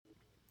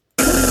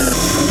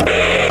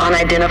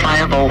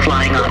unidentifiable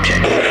flying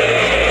object.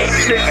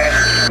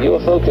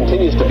 UFO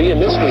continues to be a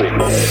mystery.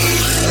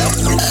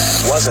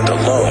 Wasn't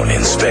alone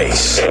in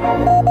space.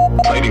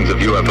 Sightings of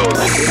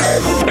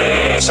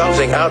UFOs.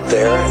 Something out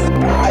there,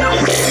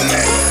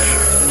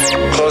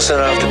 close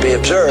enough to be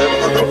observed.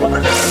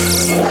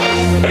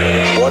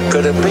 What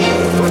could it be?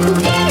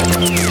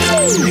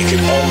 It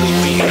could only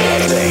be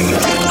one thing.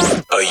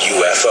 A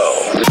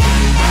UFO.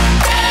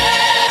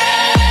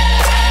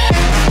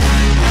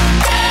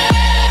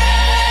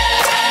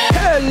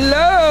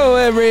 Hello,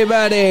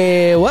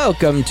 everybody.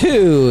 Welcome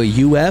to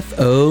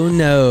UFO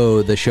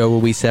No, the show where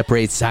we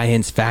separate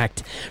science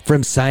fact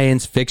from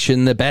science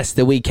fiction the best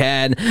that we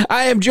can.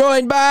 I am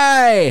joined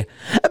by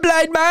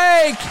Blind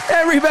Mike.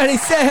 Everybody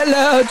say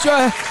hello.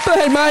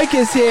 Blind Mike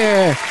is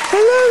here.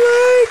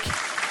 Hello, Mike.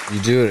 You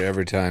do it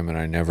every time, and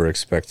I never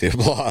expect the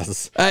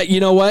applause.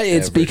 You know what?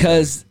 It's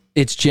because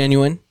it's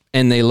genuine,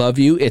 and they love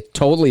you. It's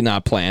totally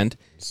not planned.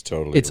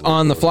 It's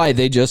on the fly.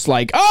 They just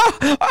like,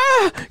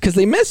 because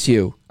they miss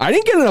you. I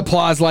didn't get an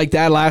applause like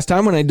that last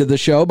time when I did the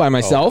show by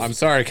myself. I'm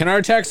sorry. Can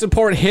our tech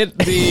support hit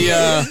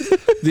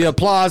the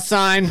applause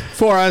sign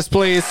for us,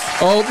 please?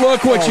 Oh,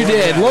 look what you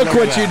did. Look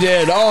what you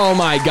did. Oh,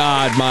 my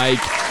God, Mike.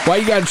 Why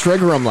you got to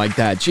trigger them like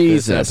that?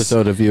 Jesus. This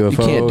episode of UFO You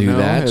can't do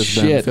that. has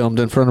Shit. been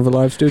filmed in front of a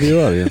live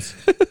studio audience.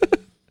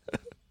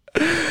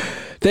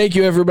 Thank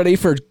you, everybody,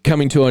 for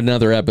coming to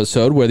another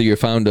episode, whether you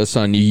found us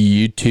on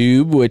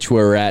YouTube, which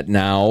we're at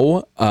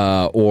now,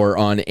 or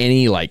on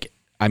any,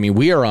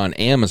 we are on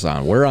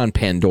Amazon. We're on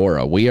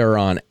Pandora. We are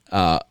on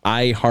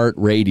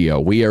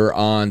iHeartRadio. We are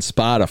on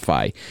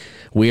Spotify.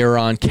 We are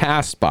on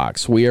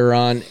CastBox. We are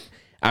on,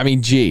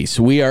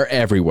 we are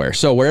everywhere.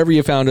 So wherever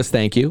you found us,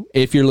 thank you.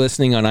 If you're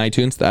listening on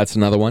iTunes, that's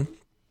another one.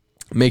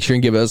 Make sure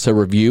and give us a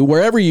review.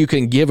 Wherever you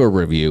can give a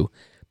review,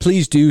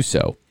 please do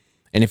so.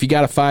 And if you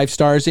got a 5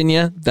 stars in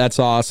you, that's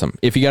awesome.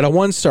 If you got a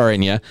 1 star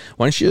in you,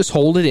 why don't you just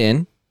hold it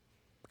in,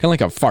 kind of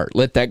like a fart.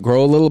 Let that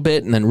grow a little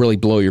bit and then really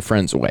blow your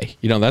friends away.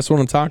 You know, that's what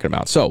I'm talking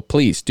about. So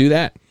please do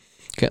that.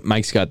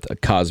 Mike's got the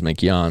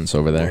cosmic yawns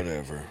over there.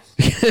 Whatever.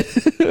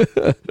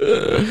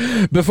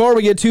 Before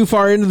we get too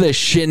far into this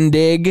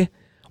shindig,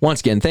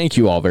 once again, thank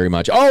you all very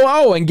much.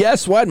 Oh, and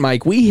guess what,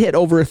 Mike? We hit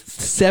over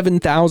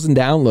 7,000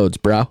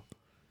 downloads, bro.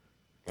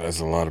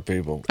 That's a lot of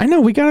people. I know,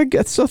 we got to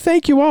get, so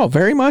thank you all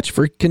very much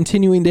for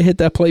continuing to hit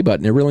that play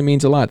button. It really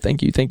means a lot.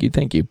 Thank you.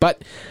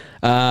 But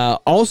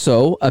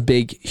also a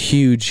big,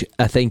 huge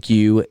thank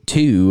you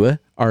to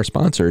our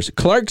sponsors,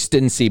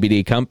 Clarkston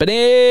CBD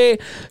Company.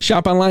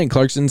 Shop online,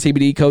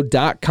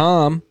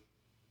 ClarkstonCBDCode.com.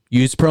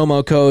 Use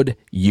promo code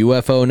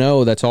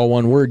UFONO. That's all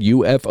one word,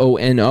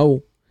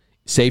 UFONO.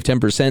 Save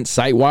 10%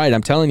 site-wide.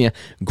 I'm telling you,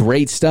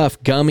 great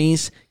stuff.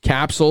 Gummies,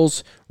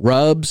 capsules,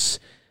 rubs.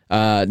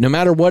 No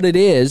matter what it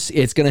is,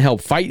 it's going to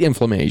help fight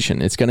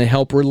inflammation. It's going to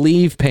help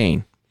relieve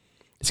pain.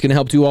 It's going to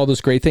help do all those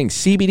great things.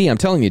 CBD, I'm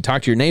telling you,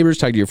 talk to your neighbors,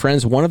 talk to your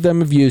friends. One of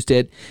them have used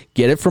it.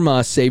 Get it from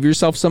us. Save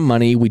yourself some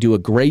money. We do a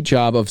great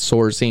job of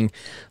sourcing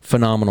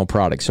phenomenal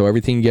products. So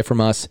everything you get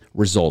from us,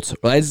 results.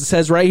 As it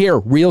says right here,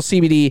 real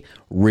CBD,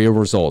 real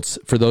results.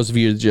 For those of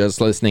you just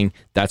listening,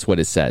 that's what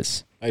it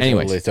says.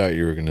 Anyways. Totally thought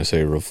you were going to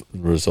say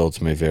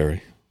results may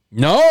vary.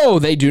 No,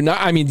 they do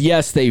not.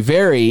 Yes, they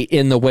vary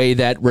in the way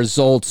that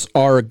results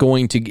are you're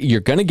going to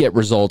get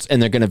results,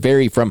 and they're going to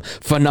vary from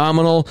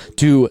phenomenal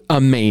to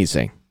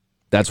amazing.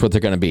 That's what they're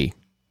going to be,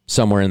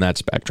 somewhere in that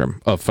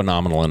spectrum of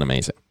phenomenal and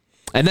amazing.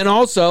 And then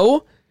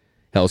also,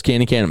 Hell's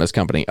Candy Cannabis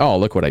Company. Oh,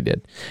 look what I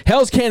did.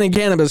 Hell's Candy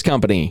Cannabis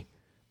Company.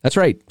 That's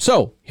right.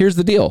 So here's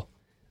the deal.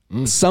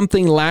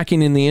 Something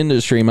lacking in the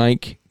industry,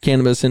 Mike,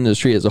 cannabis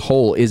industry as a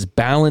whole, is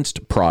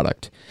balanced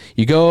product.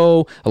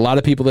 A lot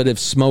of people that have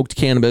smoked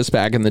cannabis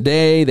back in the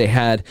day, they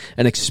had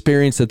an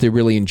experience that they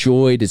really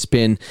enjoyed. It's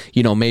been,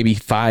 maybe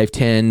 5,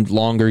 10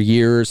 longer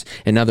years,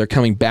 and now they're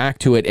coming back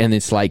to it, and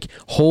it's like,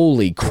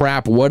 holy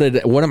crap, what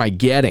am I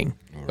getting?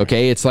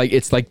 Okay, it's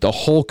like the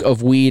Hulk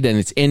of weed, and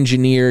it's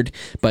engineered,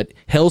 but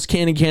Hell's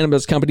Candy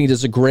Cannabis Company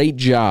does a great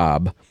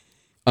job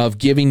of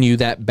giving you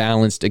that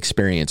balanced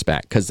experience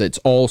back, because it's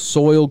all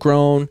soil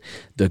grown,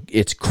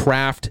 it's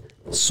craft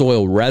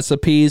soil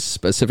recipes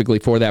specifically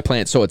for that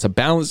plant. So it's a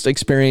balanced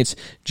experience,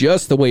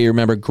 just the way you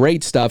remember.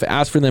 Great stuff.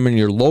 Ask for them in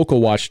your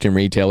local Washington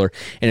retailer.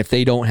 And if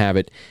they don't have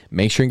it,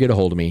 make sure and get a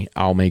hold of me.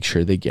 I'll make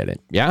sure they get it.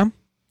 Yeah?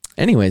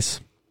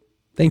 Anyways,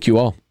 thank you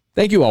all.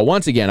 Thank you all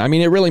once again.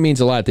 It really means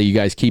a lot that you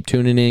guys keep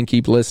tuning in,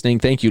 keep listening.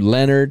 Thank you,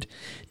 Leonard,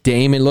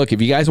 Damon. Look,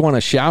 if you guys want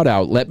a shout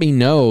out, let me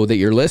know that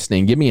you're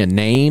listening. Give me a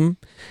name.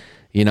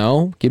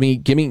 Give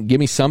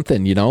me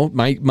something,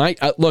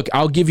 look,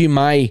 I'll give you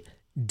my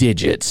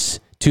digits.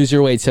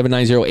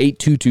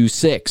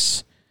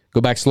 208-790-8226.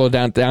 Go back, slow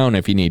down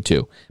if you need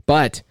to.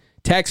 But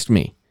text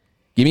me.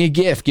 Give me a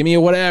gift. Give me a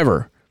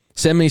whatever.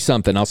 Send me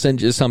something. I'll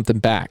send you something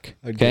back.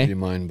 I'll give you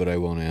mine, but I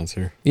won't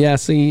answer. Yeah,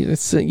 see,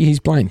 he's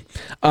blind.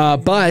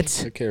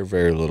 But I care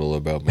very little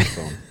about my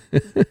phone.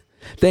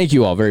 Thank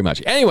you all very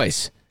much.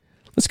 Anyways,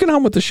 let's get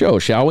on with the show,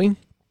 shall we?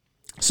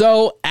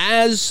 So,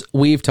 as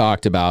we've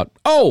talked about...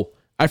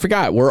 I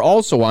forgot. We're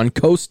also on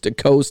Coast to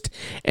Coast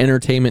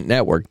Entertainment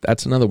Network.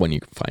 That's another one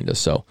you can find us.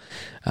 So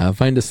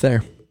find us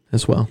there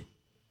as well.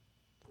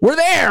 We're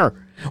there.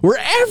 We're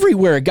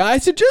everywhere,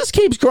 guys. It just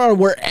keeps growing.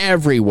 We're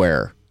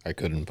everywhere. I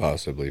couldn't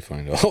possibly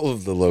find all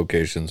of the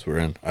locations we're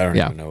in. I don't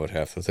even know what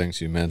half the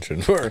things you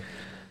mentioned were.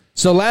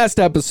 So last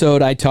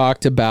episode, I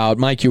talked about,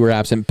 Mike, you were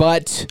absent,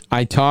 but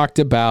I talked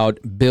about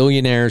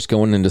billionaires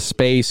going into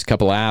space,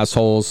 couple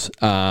assholes.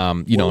 Now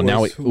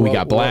we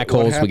got black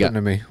holes.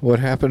 What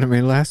happened to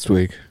me last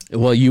week?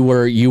 Well,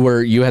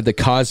 you had the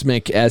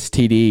cosmic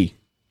STD.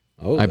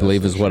 I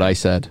believe is what I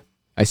said.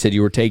 I said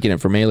you were taking it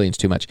from aliens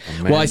too much.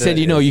 Amanda, well, I said,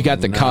 you got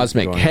the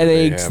cosmic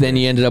headaches, then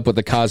you ended up with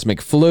the cosmic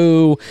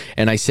flu,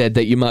 and I said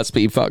that you must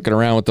be fucking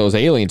around with those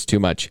aliens too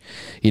much.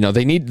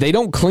 They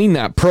don't clean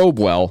that probe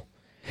well.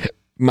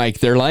 Mike,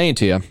 they're lying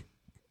to you.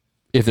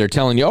 If they're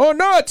telling you, oh,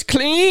 no, it's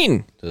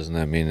clean. Doesn't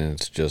that mean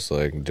it's just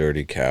like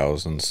dirty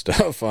cows and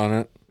stuff on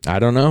it? I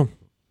don't know.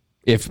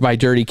 If by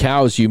dirty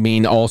cows, you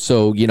mean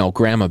also,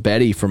 Grandma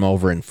Betty from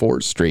over in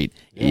 4th Street.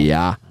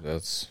 Yeah.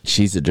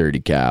 She's a dirty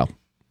cow.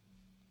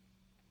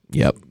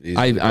 Yep.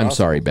 I'm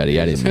sorry,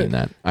 Betty. I didn't mean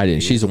that. I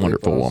didn't. She's a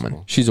wonderful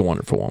woman. She's a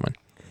wonderful woman.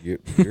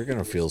 You're going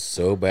to feel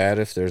so bad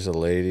if there's a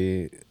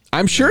lady.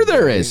 I'm sure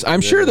there is.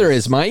 I'm sure there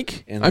is,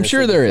 Mike. I'm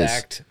sure there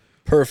is.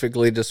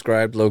 Perfectly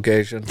described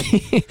location.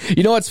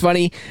 You know what's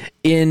funny?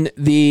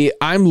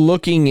 I'm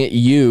looking at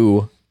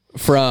you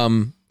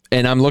and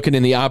I'm looking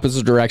in the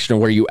opposite direction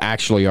of where you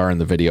actually are in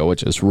the video,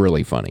 which is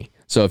really funny.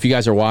 So if you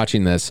guys are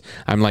watching this,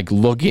 I'm like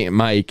looking at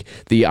Mike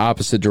the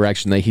opposite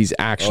direction that he's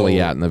actually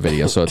at in the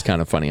video. So it's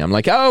kind of funny. I'm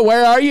like, oh,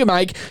 where are you,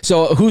 Mike?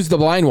 So who's the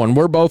blind one?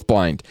 We're both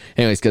blind.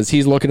 Anyways, because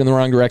he's looking in the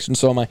wrong direction,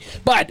 so am I.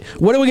 But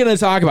what are we going to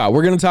talk about?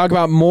 We're going to talk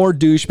about more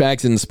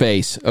douchebags in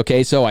space.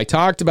 Okay, so I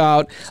talked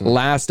about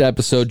last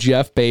episode,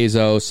 Jeff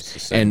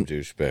Bezos. And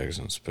douchebags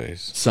in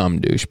space. Some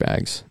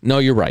douchebags. No,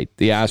 you're right.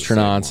 The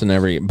astronauts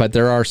and but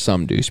there are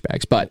some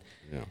douchebags. But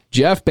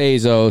Jeff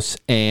Bezos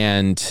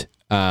and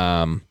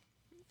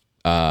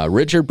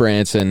Richard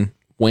Branson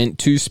went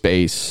to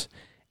space,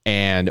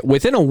 and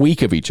within a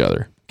week of each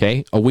other.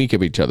 Okay, a week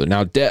of each other.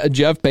 Now,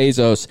 Jeff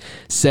Bezos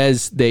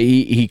says that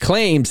he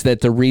claims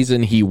that the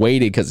reason he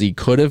waited because he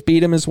could have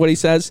beat him is what he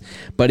says,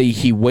 but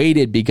he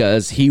waited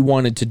because he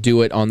wanted to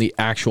do it on the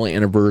actual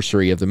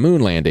anniversary of the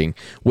moon landing,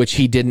 which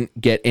he didn't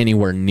get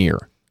anywhere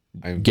near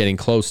getting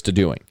close to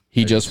doing.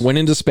 He just went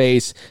into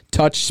space,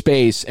 touched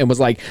space, and was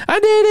like, "I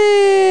did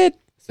it."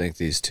 I think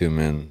these two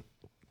men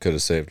could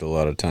have saved a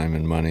lot of time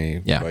and money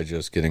by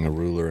just getting a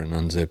ruler and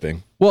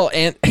unzipping. Well,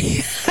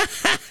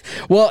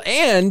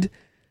 and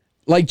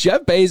like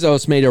Jeff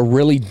Bezos made a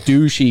really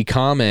douchey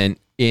comment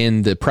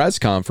in the press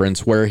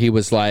conference where he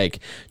was like,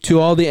 to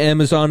all the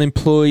Amazon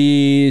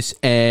employees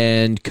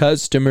and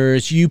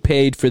customers, you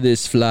paid for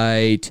this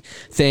flight.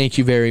 Thank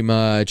you very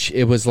much.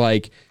 It was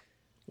like,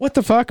 what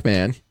the fuck,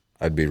 man?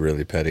 I'd be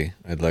really petty.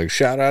 I'd like,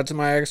 shout out to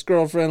my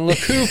ex-girlfriend. Look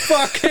who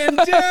fucking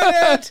did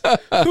it.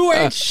 Who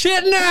ain't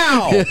shit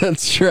now? Yeah,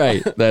 that's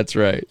right. That's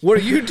right. What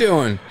are you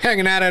doing?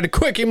 Hanging out at a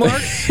Quickie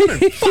Mart? I'm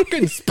in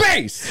fucking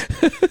space.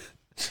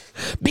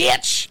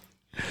 Bitch.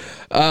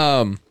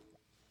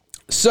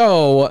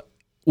 So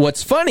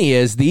what's funny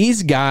is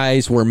these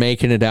guys were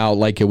making it out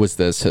like it was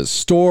this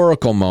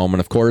historical moment.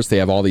 Of course, they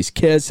have all these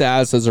kiss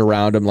asses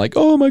around them like,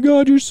 oh my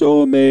God, you're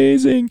so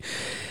amazing.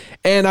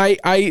 And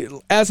I,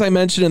 as I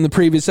mentioned in the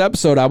previous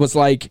episode, I was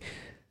like,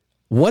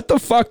 what the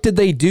fuck did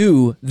they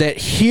do that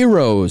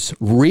heroes,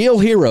 real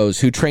heroes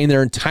who train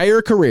their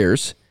entire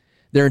careers,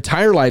 their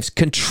entire lives,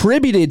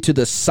 contributed to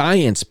the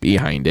science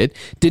behind it,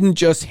 didn't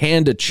just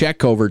hand a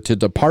check over to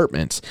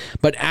departments,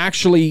 but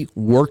actually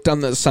worked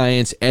on the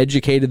science,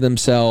 educated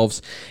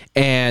themselves,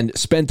 and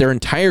spent their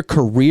entire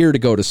career to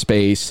go to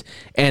space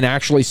and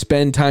actually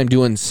spend time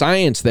doing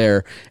science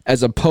there,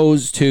 as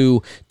opposed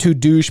to two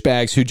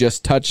douchebags who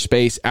just touched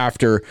space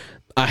after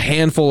a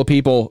handful of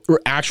people,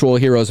 or actual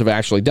heroes, have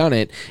actually done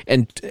it,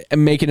 and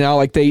making it out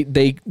like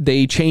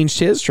they changed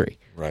history.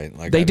 Right.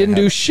 Like they didn't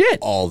do shit.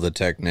 All the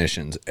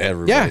technicians,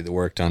 everybody that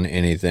worked on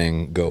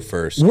anything, go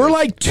first. We're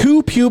like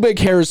 2 pubic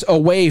hairs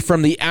away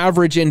from the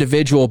average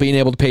individual being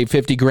able to pay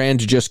 $50,000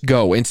 to just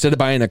go instead of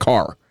buying a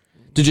car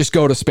to just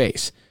go to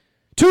space.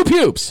 2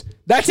 pubes.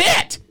 That's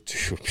it.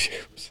 2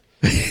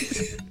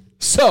 pubes.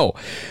 So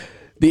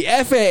the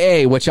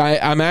FAA, which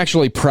I'm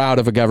actually proud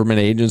of a government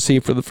agency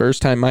for the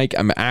first time, Mike.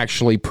 I'm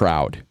actually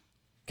proud.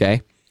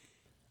 Okay.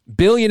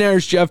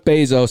 Billionaires Jeff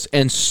Bezos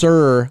and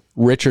Sir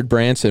Richard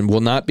Branson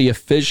will not be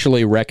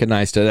officially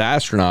recognized as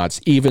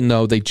astronauts, even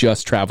though they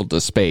just traveled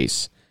to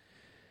space.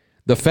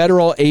 The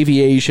Federal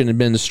Aviation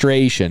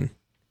Administration,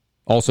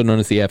 also known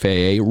as the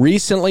FAA,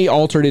 recently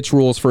altered its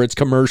rules for its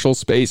commercial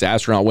space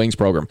astronaut wings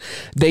program.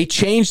 They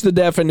changed the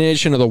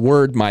definition of the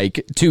word,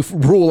 Mike, to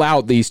rule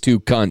out these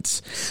 2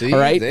 cunts. See, all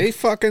right? They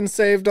fucking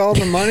saved all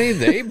the money.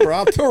 They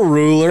brought the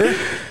ruler.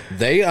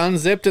 They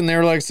unzipped and they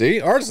were like,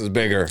 see, ours is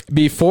bigger.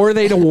 Before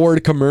they'd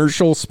award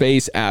commercial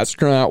space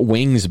astronaut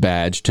wings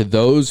badge to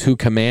those who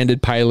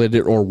commanded,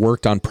 piloted, or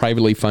worked on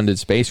privately funded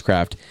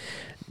spacecraft,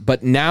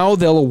 But now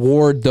they'll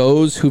award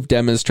those who've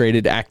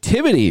demonstrated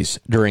activities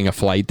during a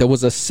flight that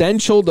was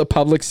essential to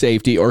public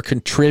safety or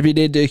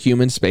contributed to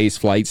human space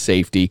flight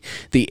safety,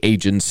 the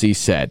agency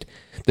said.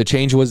 The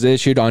change was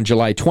issued on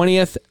July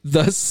 20th,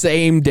 the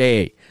same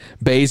day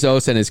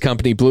Bezos and his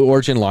company Blue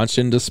Origin launched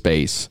into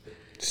space.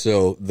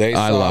 So they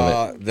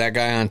saw that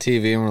guy on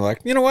TV and were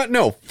like, you know what?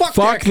 No, fuck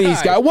that guy.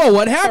 These guys. Well,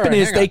 what happened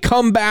is they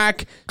come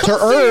back to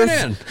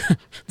Earth.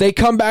 They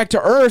come back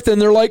to Earth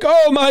and they're like,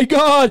 oh my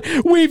God,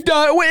 we've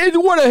done,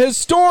 what a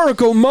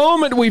historical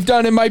moment we've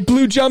done in my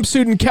blue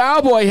jumpsuit and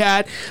cowboy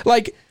hat.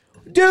 Like,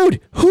 dude,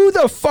 who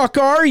the fuck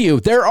are you?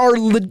 There are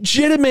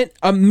legitimate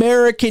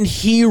American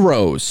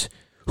heroes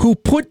who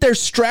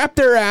strap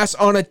their ass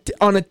on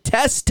a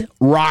test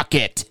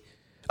rocket.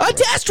 A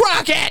test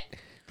rocket!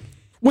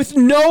 With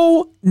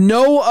no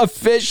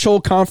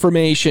official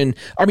confirmation.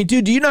 I mean,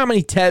 dude, do you know how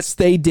many tests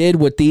they did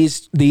with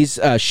these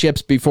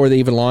ships before they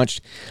even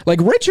launched?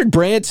 Like, Richard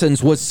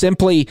Branson's was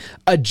simply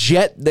a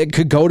jet that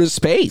could go to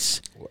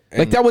space.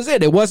 Like, that was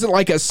it. It wasn't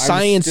like a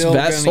science vessel.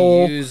 I'm still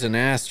going to use an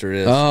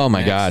asterisk. Oh,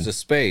 my God. To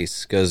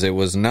space, because it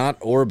was not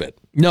orbit.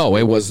 No,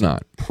 it was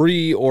not.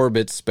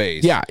 Pre-orbit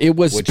space. Yeah, it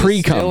was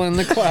pre-cum. Still in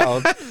the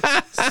clouds.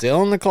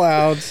 Still in the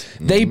clouds.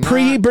 They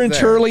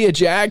prematurely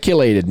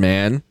ejaculated,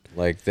 man.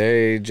 Like,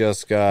 they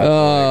just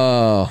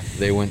got,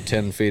 they went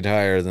 10 feet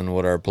higher than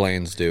what our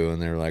planes do,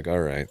 and they're like,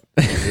 all right,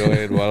 enjoy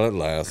it while it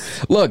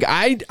lasts. Look,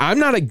 I'm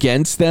not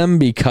against them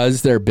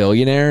because they're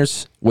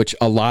billionaires, which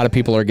a lot of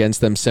people are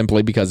against them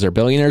simply because they're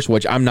billionaires,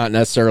 which I'm not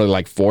necessarily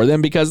like for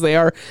them because they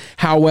are.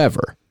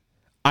 However,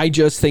 I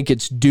just think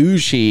it's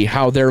douchey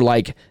how they're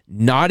like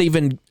not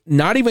even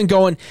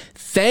going,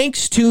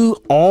 thanks to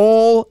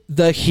all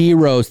the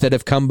heroes that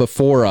have come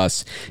before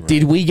us,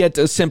 did we get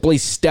to simply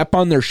step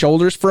on their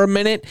shoulders for a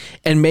minute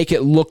and make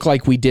it look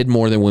like we did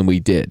more than when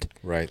we did.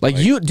 Right. Like,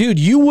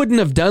 you wouldn't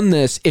have done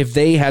this if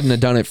they hadn't have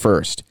done it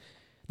first.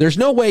 There's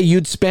no way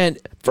you'd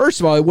spent, first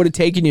of all, it would have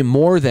taken you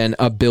more than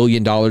 $1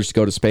 billion to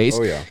go to space.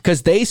 Oh, yeah.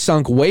 Because they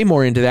sunk way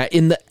more into that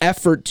in the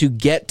effort to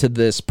get to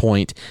this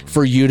point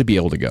for you to be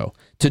able to go.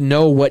 To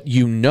know what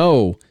you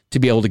know to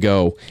be able to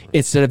go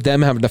instead of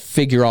them having to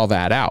figure all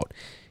that out.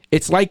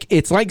 It's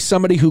like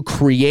somebody who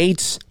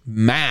creates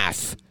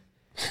math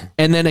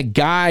and then a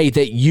guy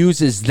that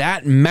uses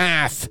that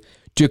math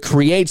to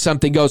create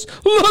something goes,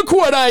 look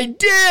what I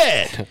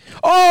did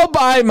all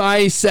by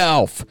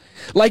myself.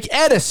 Like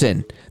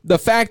Edison, the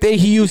fact that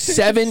he used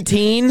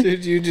 17.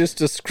 Dude, you just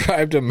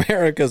described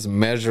America's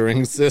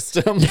measuring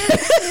system.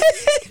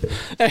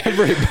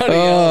 Everybody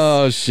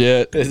else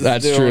shit,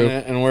 that's doing true.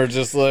 It, and we're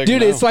just like,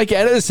 dude, no. It's like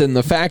Edison,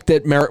 the fact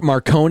that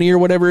Marconi or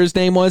whatever his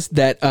name was,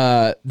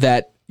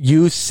 that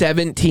used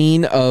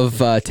 17 of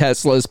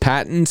Tesla's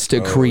patents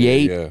to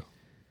create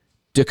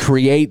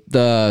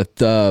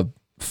the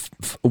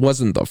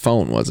wasn't the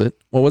phone, was it?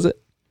 What was it?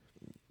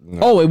 No.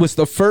 Oh, it was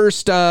the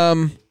first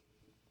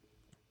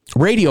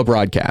radio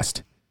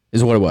broadcast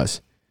is what it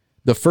was.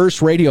 The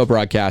first radio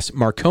broadcast,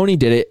 Marconi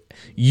did it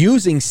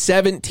using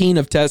 17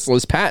 of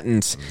Tesla's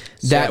patents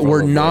that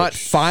were not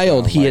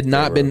filed. He had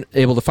not been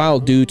able to file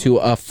due to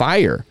a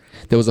fire.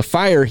 There was a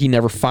fire. He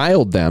never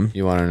filed them.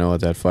 You want to know what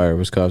that fire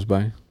was caused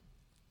by?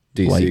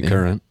 DC Lightning.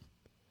 current.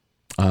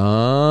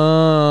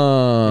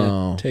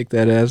 Oh. Yeah, take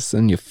that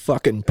Edison, you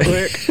fucking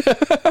prick.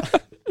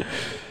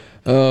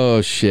 Oh,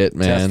 shit,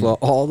 man. Tesla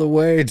all the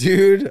way,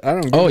 dude. I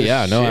don't give Oh, a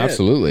yeah. No, shit.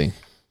 absolutely.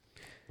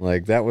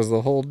 Like, that was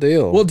the whole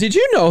deal. Well, did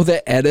you know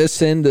that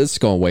Edison, this is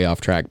going way off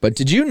track, but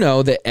did you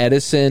know that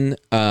Edison,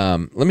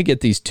 let me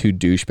get these two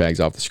douchebags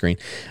off the screen.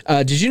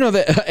 Did you know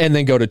that, and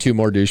then go to two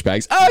more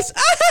douchebags. Us!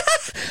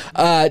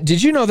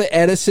 Did you know that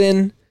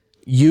Edison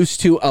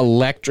used to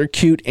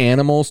electrocute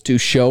animals to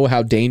show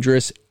how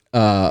dangerous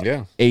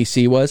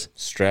AC was?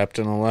 Strapped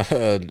in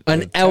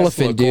an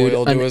elephant, dude.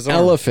 An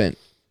elephant.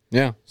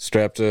 Yeah,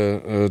 strapped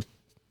a...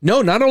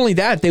 No, not only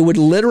that, they would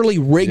literally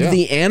rig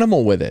the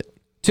animal with it,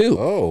 too.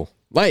 Oh.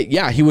 Like,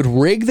 yeah, he would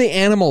rig the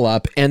animal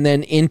up and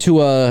then into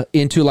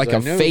like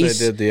a face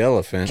they did the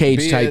elephant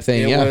cage type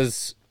thing. It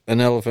was an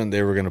elephant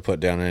they were going to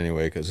put down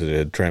anyway because it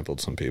had trampled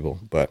some people.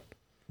 But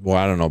well,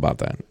 I don't know about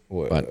that.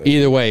 But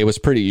either way, it was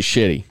pretty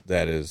shitty.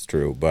 That is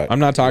true. But I'm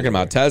not talking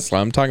about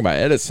Tesla. I'm talking about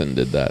Edison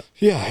did that.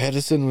 Yeah,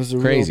 Edison was a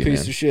crazy real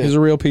piece of shit. He was a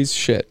real piece of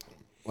shit.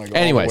 Like,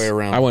 anyways, all the way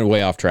around. I went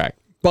way off track.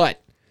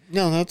 But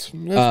no, that's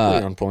pretty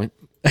on point.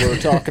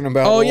 We're talking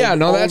about. Oh yeah,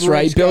 no, that's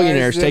right.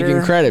 Billionaires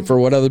taking credit for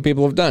what other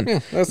people have done.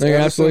 Yeah, you're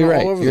absolutely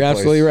right. You're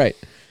absolutely right.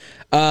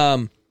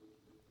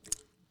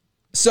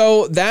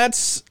 So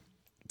that's,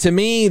 to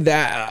me,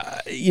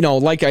 that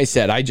like I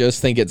said, I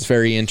just think it's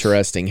very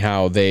interesting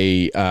how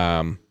they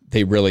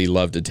really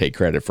love to take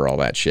credit for all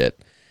that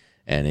shit,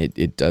 and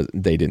it does.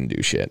 They didn't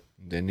do shit.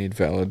 They need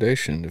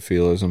validation to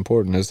feel as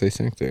important as they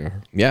think they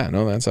are. Yeah,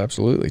 no, that's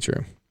absolutely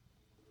true.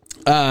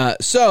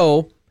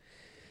 So.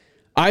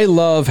 I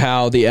love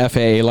how the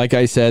FAA, like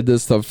I said,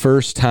 this is the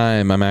first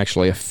time I'm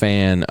actually a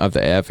fan of the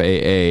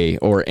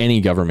FAA or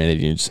any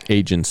government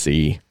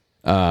agency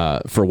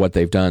for what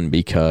they've done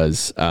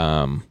because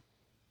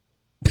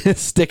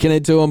sticking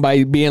it to them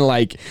by being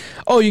like,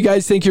 oh, you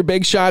guys think you're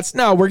big shots?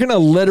 No, we're going to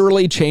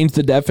literally change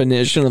the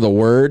definition of the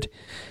word.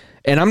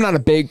 And I'm not a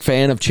big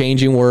fan of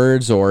changing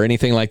words or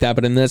anything like that.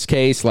 But in this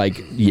case,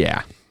 like,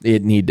 yeah,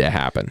 it needed to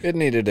happen. It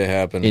needed to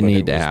happen. It but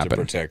needed it to was happen. to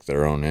protect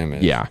their own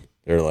image. Yeah.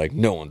 They're like,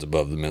 no one's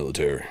above the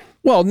military.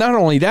 Well, not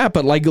only that,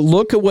 but like,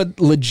 look at what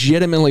these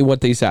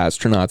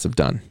astronauts have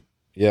done.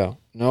 Yeah.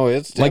 No,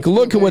 it's Like,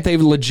 look at what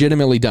they've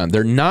legitimately done.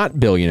 They're not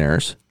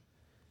billionaires.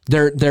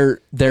 They're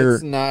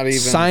It's not even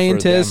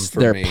scientists.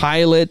 for They're me.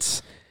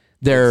 pilots.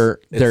 They're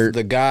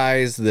the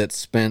guys that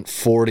spent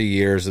 40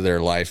 years of their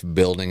life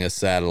building a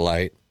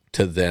satellite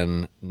to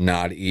then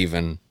not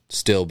even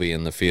still be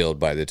in the field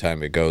by the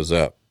time it goes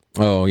up.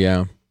 oh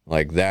yeah.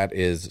 Like, that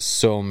is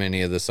so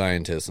many of the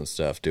scientists and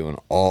stuff doing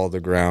all the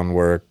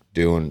groundwork,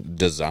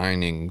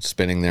 designing,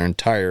 spending their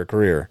entire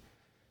career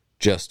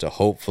just to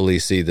hopefully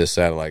see this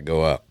satellite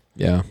go up.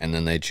 Yeah. And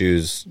then they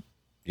choose,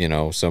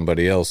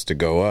 somebody else to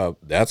go up.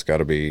 That's got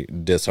to be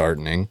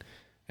disheartening.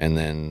 And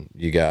then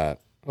you got,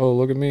 oh,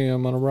 look at me,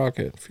 I'm on a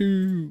rocket.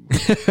 Phew.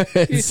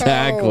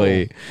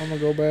 Exactly. I'm going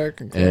to go back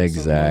and collect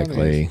some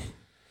Exactly.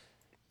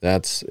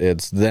 monies.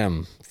 It's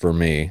them for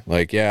me.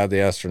 Like, yeah, the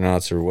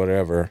astronauts or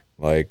whatever,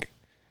 like,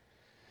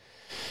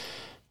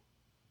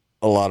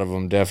 a lot of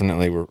them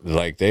definitely were,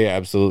 like, they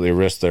absolutely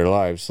risked their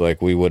lives.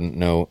 Like, we wouldn't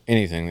know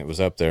anything that was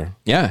up there.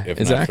 Yeah, If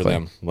exactly. not for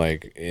them.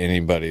 Like,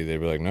 anybody, they'd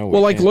be like, no, we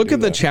Well, like, can't look do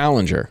at the that.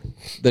 Challenger.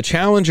 The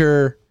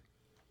Challenger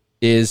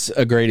is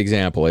a great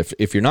example.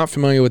 If you're not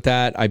familiar with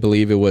that, I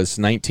believe it was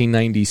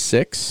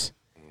 1996.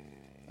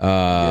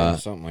 Yeah,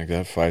 something like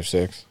that, 5,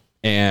 6.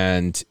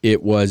 And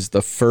it was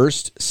the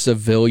first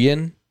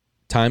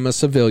time a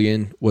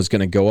civilian was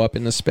going to go up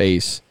into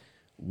space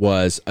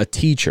was a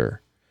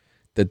teacher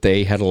that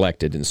they had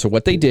elected. And so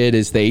what they did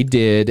is they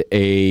did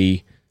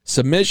a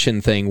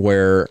submission thing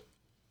where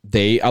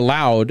they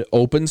allowed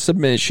open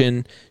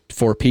submission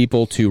for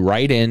people to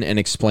write in and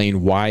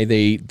explain why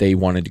they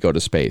wanted to go to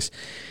space.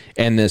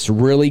 And this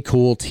really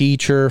cool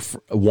teacher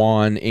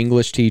won,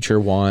 English teacher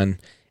won,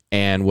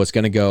 and was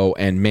going to go.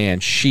 And man,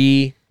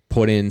 she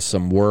put in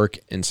some work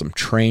and some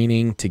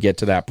training to get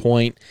to that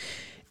point,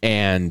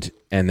 and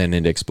then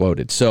it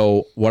exploded.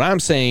 So what I'm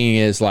saying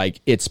is, like,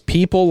 it's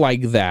people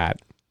like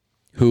that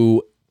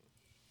who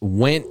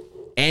went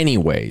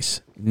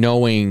anyways,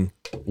 knowing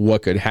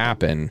what could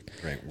happen.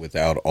 Right,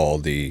 without all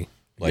the,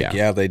 like, Yeah.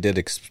 yeah, they did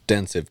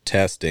extensive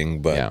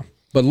testing, but Yeah.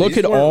 But look these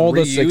at weren't all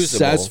the reusable.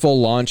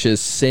 successful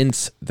launches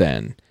since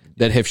then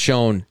that have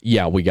shown,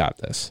 yeah, we got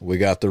this. we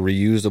got the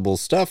reusable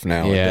stuff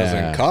now. It Yeah.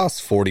 doesn't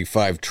cost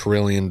 $45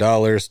 trillion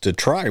to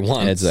try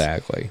once.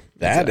 Exactly.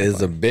 That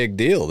is a big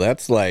deal.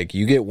 That's like,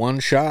 you get one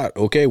shot.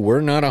 Okay,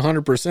 we're not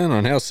 100%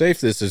 on how safe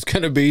this is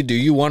going to be. Do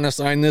you want to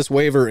sign this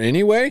waiver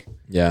anyway?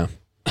 Yeah.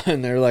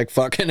 And they're like,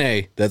 fucking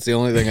A. That's the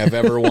only thing I've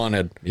ever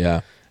wanted.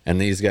 Yeah. And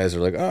these guys are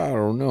like, I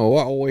don't know.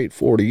 I'll wait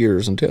 40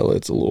 years until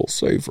it's a little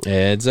safer.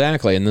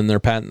 Exactly. And then they're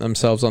patting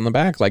themselves on the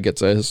back like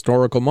it's a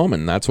historical moment.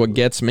 And that's what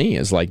gets me,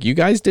 is like, you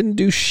guys didn't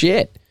do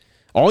shit.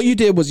 All you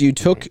did was you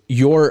took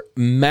your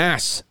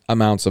massive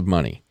amounts of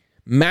money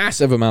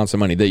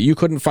that you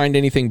couldn't find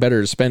anything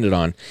better to spend it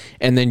on.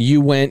 And then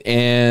you went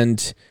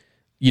and,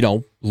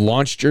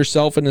 launched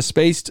yourself into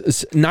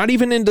space, not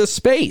even into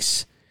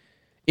space,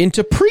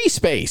 into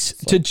pre-space,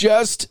 to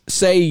just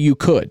say you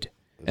could.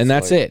 And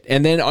that's it.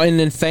 And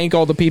then thank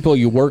all the people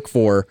you work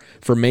for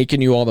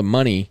making you all the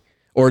money,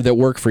 or that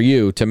work for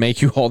you to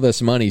make you all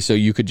this money, so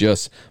you could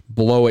just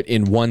blow it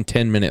in one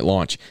 10-minute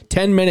launch.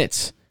 10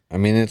 minutes. I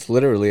mean, it's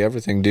literally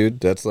everything, dude.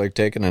 That's like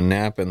taking a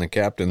nap in the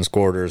captain's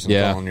quarters and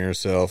calling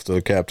yourself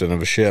the captain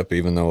of a ship,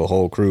 even though a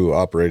whole crew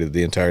operated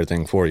the entire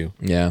thing for you.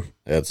 Yeah.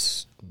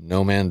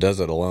 No man does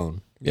it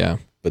alone. Yeah.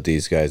 But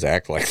these guys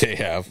act like they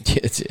have.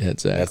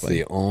 Exactly. That's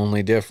the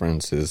only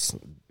difference, is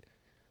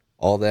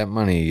all that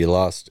money, you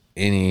lost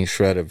any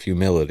shred of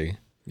humility.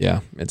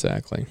 Yeah,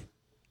 exactly.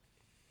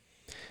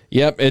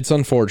 Yep, it's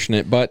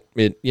unfortunate, but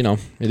it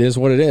is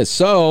what it is.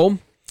 So,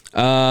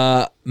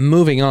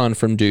 moving on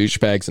from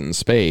douchebags in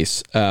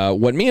space,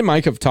 what me and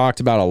Mike have talked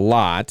about a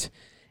lot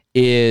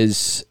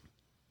is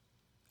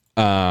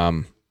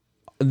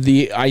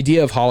the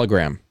idea of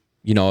hologram.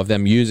 Of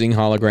them using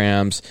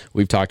holograms.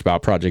 We've talked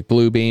about Project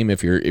Bluebeam.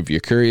 If you're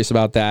curious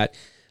about that,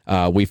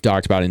 we've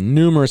talked about in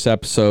numerous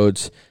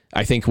episodes.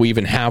 I think we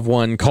even have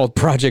one called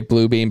Project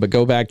Bluebeam, but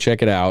go back,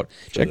 check it out.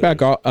 Check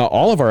back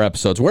all of our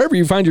episodes, wherever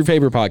you find your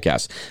favorite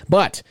podcast.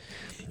 But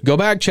go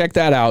back, check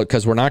that out,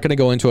 because we're not going to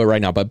go into it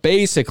right now. But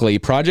basically,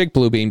 Project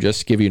Bluebeam, just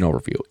to give you an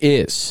overview,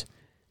 is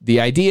the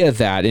idea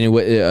that,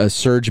 and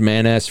Serge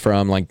Manes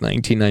from like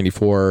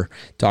 1994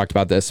 talked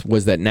about this,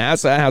 was that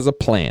NASA has a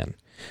plan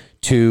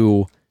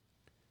to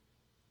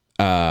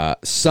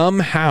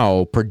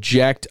somehow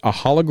project a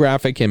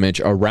holographic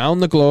image around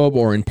the globe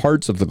or in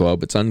parts of the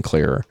globe, it's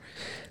unclear,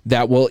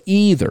 that will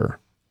either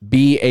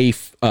be a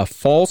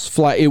false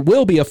flag. It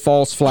will be a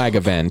false flag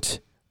event,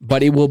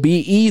 but it will be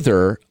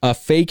either a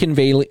fake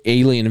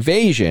alien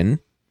invasion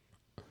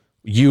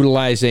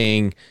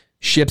utilizing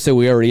ships that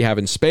we already have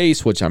in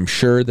space, which I'm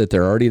sure that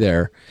they're already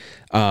there,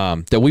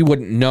 that we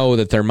wouldn't know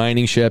that they're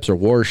mining ships or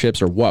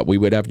warships or what. We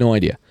would have no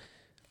idea.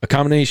 A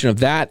combination of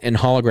that and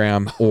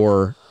hologram,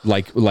 or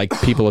like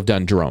people have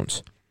done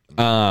drones,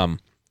 and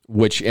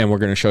we're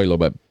going to show you a little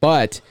bit.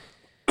 But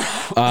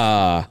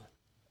I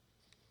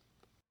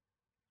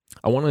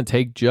want to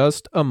take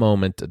just a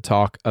moment to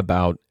talk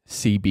about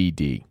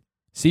CBD.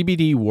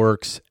 CBD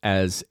works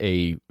as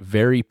a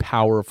very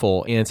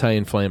powerful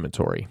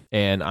anti-inflammatory,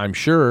 and I'm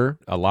sure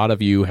a lot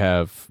of you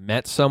have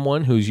met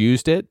someone who's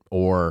used it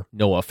or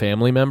know a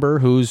family member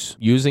who's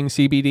using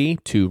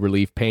CBD to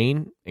relieve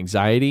pain,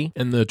 anxiety,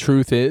 and the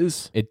truth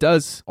is, it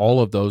does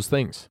all of those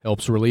things.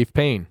 Helps relieve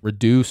pain,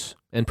 reduce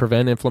and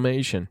prevent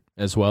inflammation,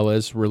 as well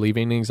as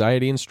relieving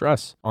anxiety and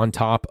stress, on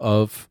top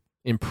of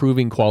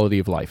improving quality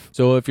of life.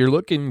 So if you're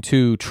looking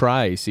to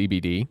try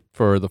CBD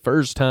for the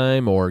first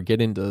time or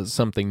get into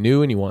something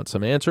new and you want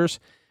some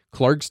answers,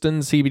 Clarkston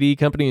CBD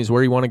Company is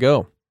where you want to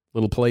go.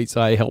 Little place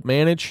I help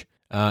manage,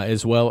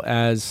 as well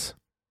as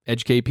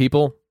educate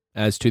people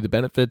as to the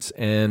benefits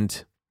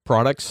and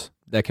products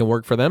that can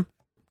work for them.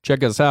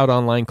 Check us out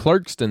online,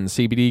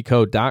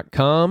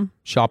 ClarkstonCBDco.com.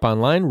 Shop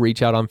online,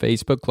 reach out on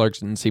Facebook,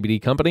 Clarkston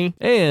CBD Company,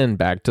 and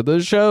back to the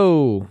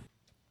show.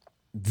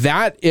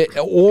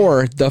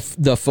 Or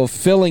the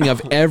fulfilling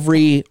of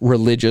every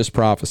religious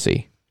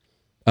prophecy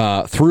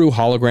through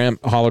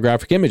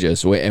holographic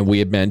images. And we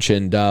had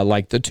mentioned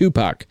like the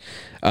Tupac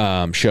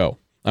show.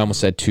 I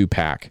almost said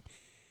Tupac.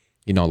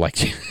 You know,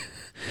 like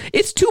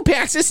it's 2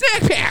 packs a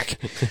snack pack.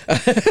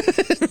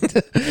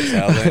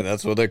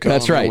 That's what they call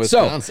That's them right. in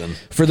Wisconsin. So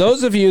for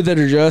those of you that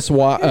are just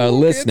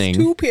listening,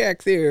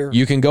 2-pack there.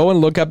 You can go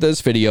and look up this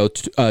video,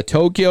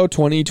 Tokyo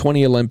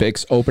 2020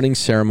 Olympics opening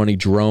ceremony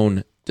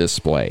drone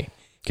display.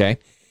 Okay,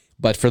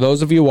 but for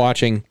those of you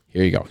watching,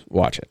 here you go.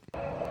 Watch it.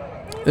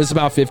 This is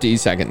about 50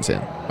 seconds in,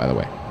 by the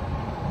way.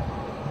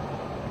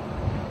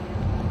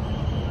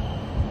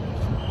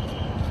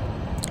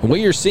 What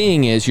you're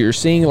seeing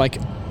like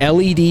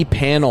LED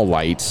panel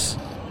lights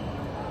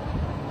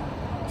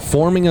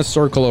forming a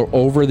circle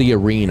over the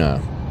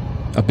arena,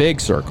 a big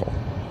circle.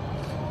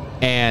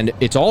 And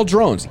it's all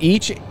drones.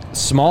 Each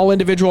small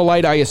individual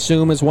light, I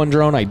assume, is one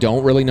drone. I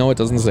don't really know. It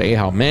doesn't say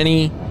how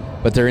many.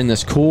 But they're in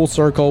this cool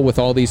circle with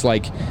all these,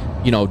 like,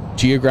 you know,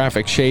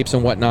 geographic shapes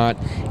and whatnot.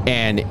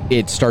 And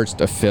it starts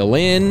to fill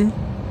in.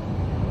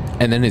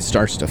 And then it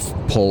starts to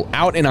pull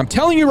out. And I'm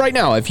telling you right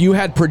now, if you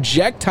had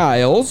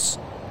projectiles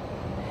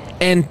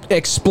and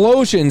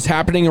explosions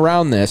happening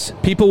around this,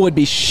 people would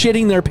be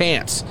shitting their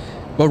pants.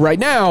 But right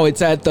now,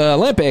 it's at the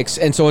Olympics,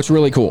 and so it's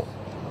really cool.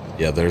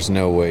 Yeah, there's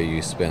no way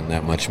you spend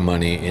that much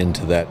money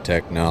into that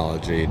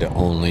technology to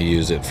only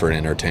use it for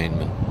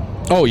entertainment.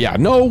 Oh, yeah.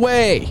 No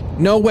way.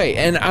 No way.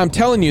 And I'm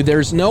telling you,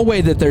 there's no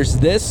way that there's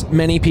this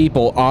many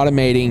people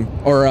automating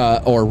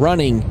or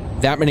running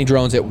that many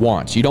drones at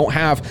once. You don't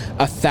have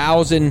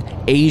 1,000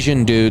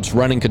 Asian dudes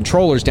running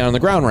controllers down on the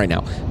ground right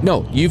now.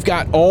 No, you've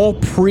got all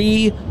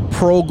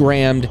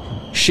pre-programmed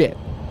shit.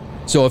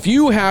 So if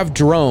you have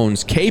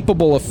drones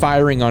capable of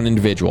firing on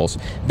individuals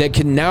that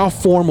can now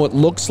form what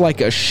looks like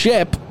a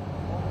ship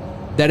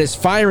that is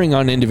firing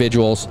on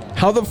individuals,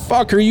 how the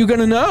fuck are you going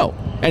to know?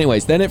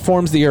 Anyways, then it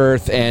forms the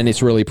earth, and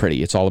it's really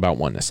pretty. It's all about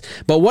oneness.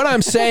 But what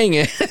I'm saying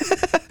is,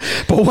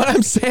 what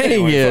I'm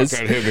saying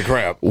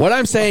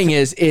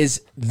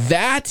is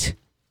that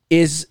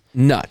is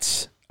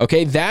nuts.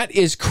 Okay, that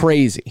is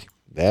crazy.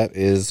 That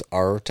is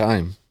our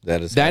time.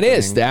 That is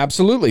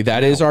absolutely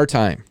is our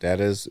time. That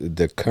is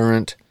the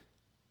current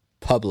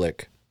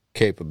public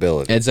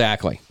capability.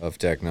 Exactly. Of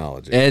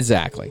technology.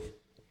 Exactly.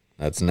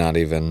 That's not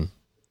even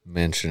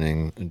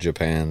mentioning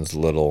Japan's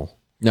little.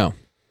 No.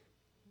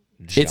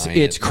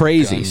 It's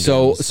crazy.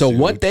 So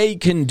what they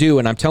can do,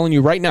 and I'm telling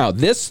you right now,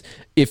 this,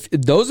 if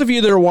those of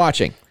you that are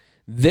watching,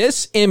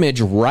 this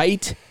image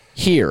right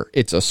here,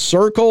 it's a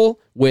circle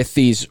with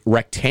these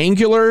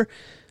rectangular,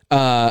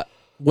 what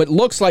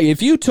looks like,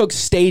 if you took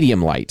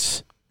stadium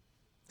lights,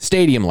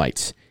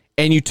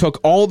 and you took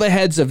all the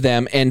heads of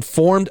them and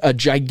formed a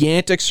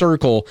gigantic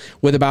circle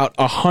with about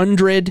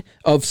 100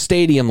 of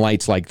stadium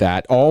lights like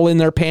that, all in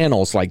their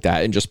panels like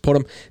that, and just put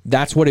them,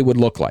 that's what it would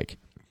look like.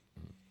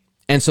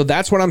 And so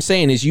that's what I'm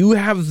saying is you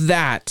have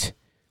that,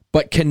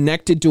 but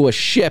connected to a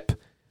ship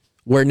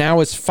where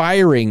now it's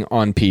firing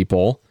on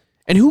people.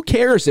 And who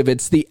cares if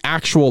it's the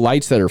actual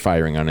lights that are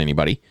firing on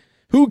anybody?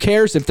 Who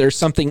cares if there's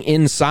something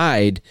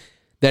inside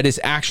that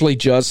is actually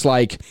just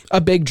like a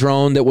big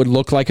drone that would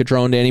look like a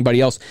drone to anybody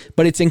else,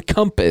 but it's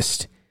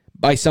encompassed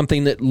by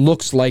something that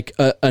looks like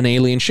an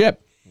alien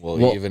ship?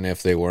 Well, even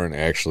if they weren't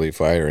actually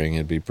firing,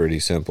 it'd be pretty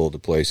simple to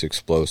place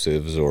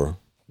explosives or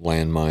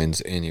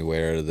landmines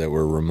anywhere that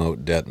were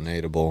remote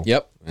detonatable.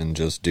 Yep. And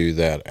just do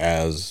that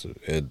as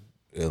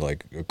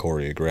like a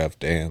choreographed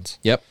dance.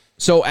 Yep.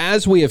 So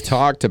as we have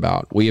talked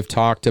about,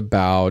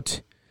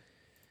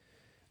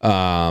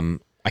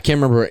 I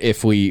can't remember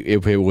if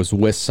it was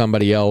with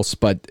somebody else,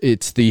 but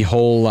it's the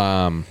whole,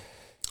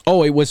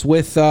 it was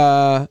with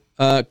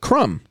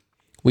Crumb.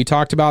 We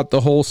talked about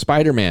the whole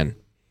Spider-Man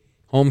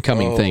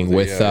Homecoming thing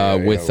with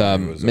when he was up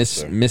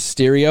Miss there.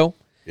 Mysterio.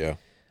 Yeah.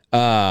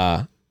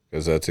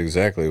 Because that's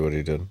exactly what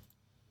he did.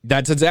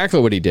 That's exactly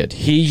what he did.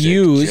 He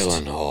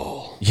used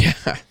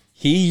Gyllenhaal,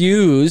 he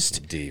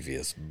used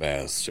devious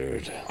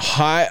bastard.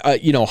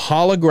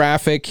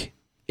 holographic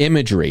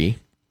imagery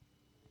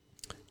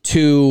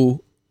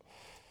to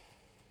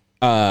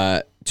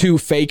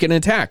fake an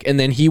attack, and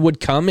then he would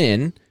come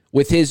in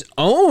with his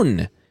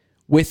own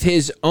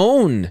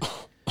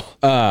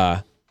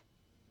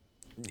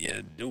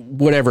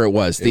whatever it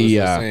was. It was the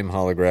same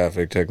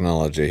holographic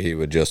technology. He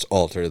would just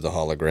alter the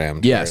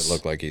hologram to where it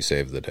looked like he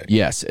saved the day.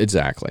 Yes,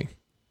 exactly.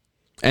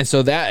 And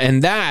so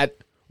that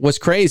was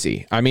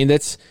crazy. I mean,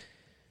 that's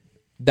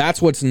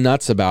what's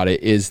nuts about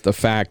it, is the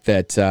fact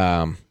that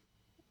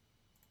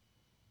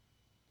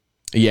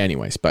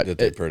anyways, but That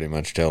they pretty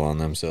much tell on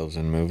themselves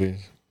in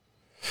movies.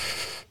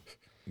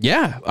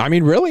 Yeah, I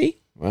mean, really,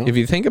 Well, if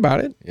you think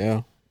about it.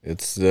 Yeah,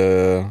 it's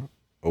a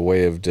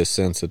way of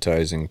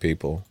desensitizing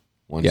people.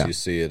 Once Yeah. you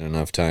see it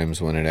enough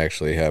times, when it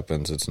actually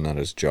happens, it's not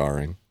as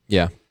jarring.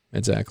 Yeah,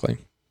 exactly.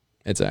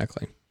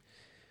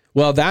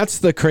 Well, that's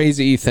the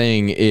crazy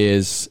thing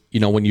is,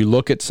 when you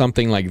look at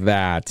something like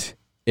that,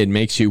 it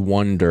makes you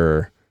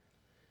wonder,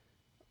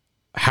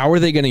 how are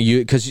they going to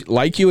use, because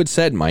like you had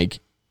said, Mike,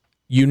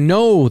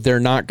 they're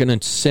not going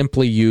to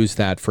simply use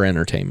that for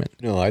entertainment.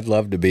 No, I'd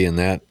love to be in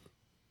that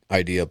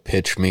idea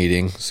pitch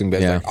meeting.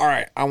 Somebody's like, all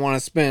right, I want to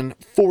spend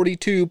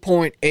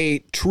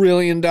 $42.8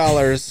 trillion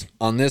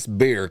on this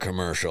beer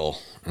commercial.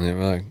 And they're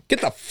like,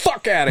 get the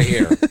fuck out of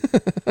here.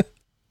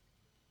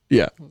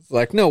 Yeah. It's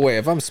like, no way.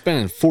 If I'm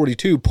spending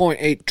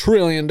 $42.8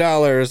 trillion,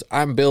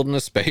 I'm building a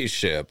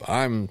spaceship.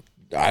 I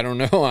don't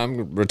know.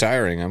 I'm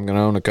retiring. I'm going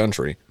to own a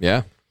country.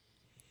 Yeah.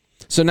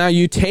 So now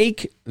you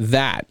take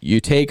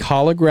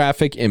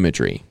holographic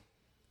imagery,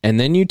 and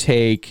then you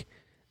take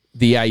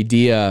the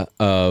idea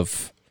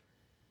of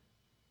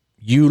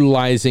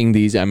utilizing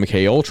these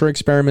MK Ultra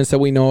experiments that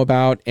we know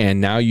about, and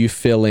now you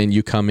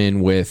come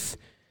in with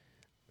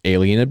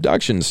alien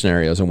abduction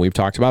scenarios, and we've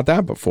talked about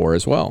that before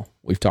as well.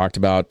 We've talked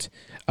about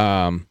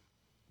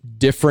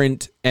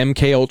different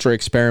MK Ultra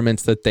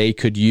experiments that they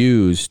could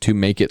use to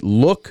make it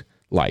look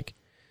like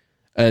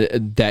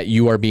that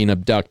you are being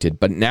abducted.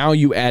 But now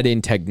you add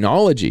in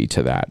technology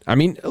to that. I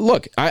mean,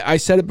 look, I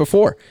said it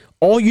before.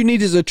 All you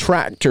need is a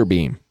tractor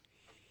beam,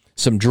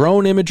 some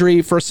drone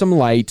imagery for some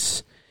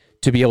lights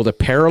to be able to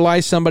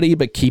paralyze somebody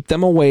but keep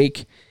them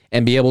awake,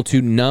 and be able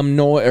to numb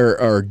noise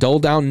or dull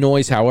down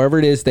noise. However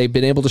it is, they've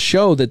been able to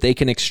show that they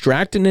can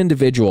extract an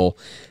individual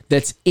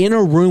that's in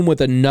a room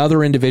with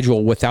another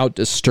individual without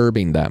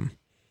disturbing them.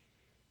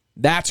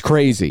 That's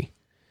crazy.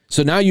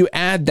 So now you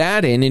add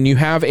that in and you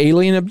have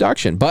alien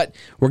abduction. But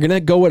we're going to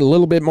go a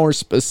little bit more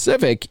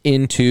specific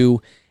into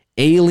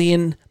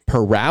alien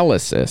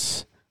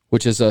paralysis,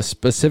 which is a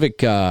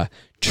specific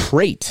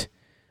trait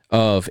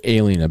of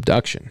alien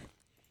abduction.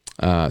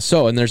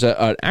 And there's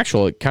an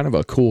actual kind of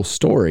a cool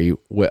story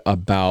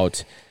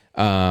about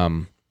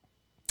a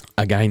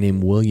guy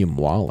named William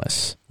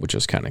Wallace, which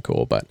is kind of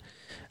cool. But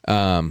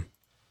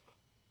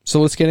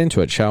so let's get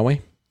into it, shall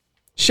we?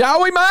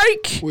 Shall we,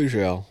 Mike? We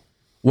shall.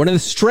 One of the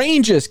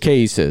strangest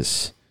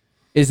cases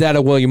is that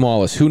of William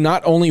Wallace, who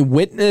not only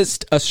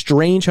witnessed a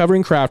strange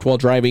hovering craft while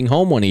driving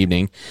home one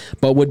evening,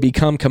 but would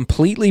become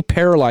completely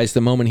paralyzed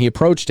the moment he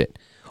approached it.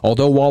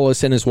 Although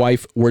Wallace and his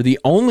wife were the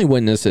only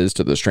witnesses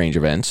to the strange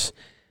events,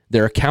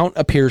 their account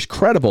appears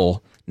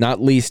credible,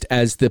 not least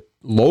as the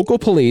local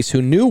police,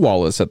 who knew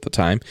Wallace at the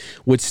time,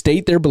 would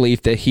state their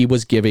belief that he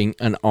was giving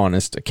an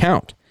honest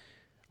account.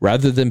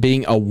 Rather than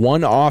being a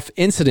one-off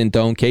incident,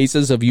 though,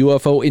 cases of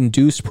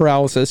UFO-induced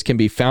paralysis can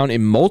be found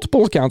in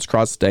multiple accounts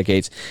across the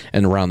decades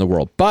and around the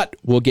world. But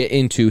we'll get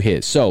into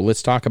his. So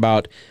let's talk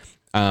about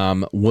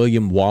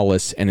William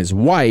Wallace and his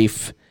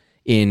wife.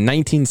 In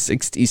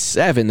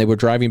 1967, they were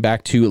driving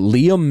back to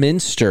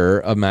Leominster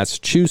of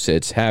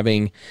Massachusetts,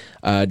 having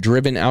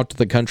driven out to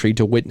the country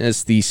to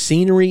witness the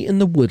scenery in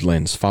the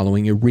woodlands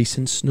following a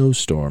recent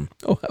snowstorm.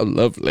 Oh, how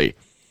lovely.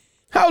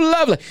 How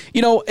lovely.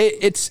 You know,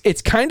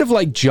 it's kind of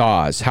like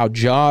Jaws, how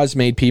Jaws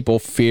made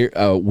people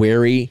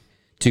wary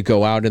to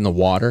go out in the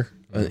water,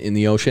 in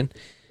the ocean.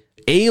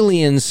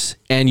 Aliens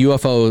and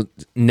UFO,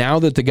 now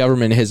that the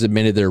government has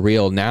admitted they're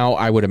real, now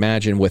I would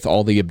imagine with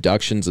all the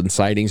abductions and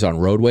sightings on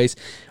roadways,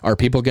 are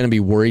people going to be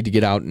worried to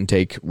get out and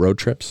take road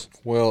trips?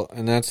 Well,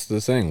 and that's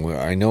the thing.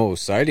 I know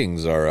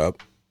sightings are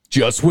up.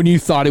 Just when you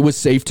thought it was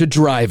safe to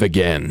drive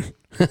again.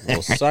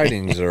 Well,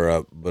 sightings are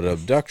up, but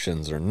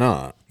abductions are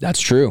not. That's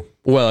true.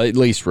 Well, at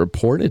least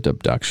reported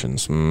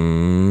abductions.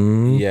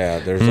 Yeah,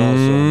 there's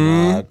also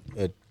not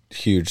a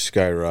huge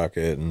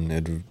skyrocket and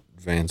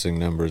advancing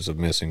numbers of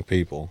missing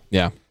people.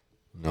 Yeah.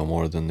 No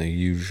more than the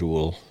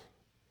usual.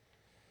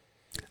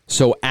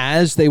 So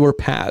as they were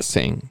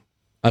passing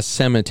a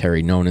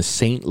cemetery known as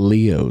St.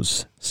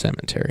 Leo's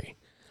Cemetery,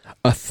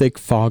 a thick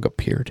fog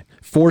appeared,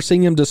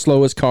 forcing him to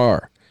slow his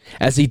car.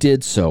 As he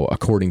did so,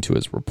 according to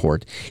his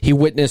report, he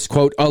witnessed,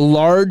 quote, a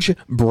large,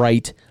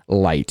 bright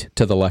light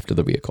to the left of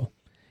the vehicle.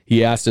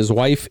 He asked his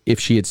wife if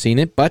she had seen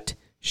it, but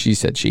she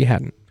said she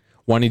hadn't.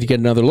 Wanting to get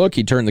another look,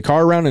 he turned the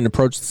car around and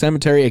approached the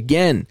cemetery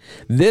again.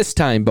 This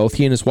time, both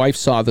he and his wife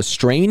saw the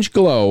strange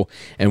glow,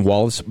 and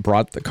Wallace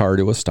brought the car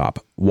to a stop.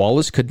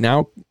 Wallace could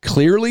now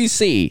clearly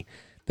see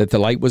that the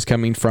light was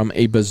coming from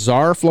a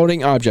bizarre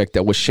floating object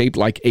that was shaped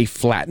like a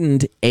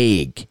flattened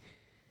egg.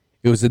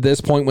 It was at this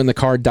point when the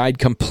car died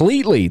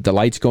completely, the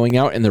lights going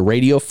out and the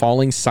radio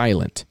falling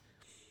silent.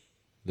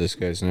 This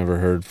guy's never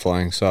heard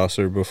flying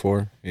saucer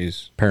before.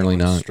 He's Apparently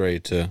going not.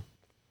 straight to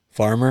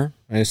farmer,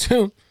 I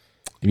assume.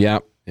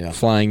 Yep. Yeah.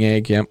 Flying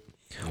egg, yep.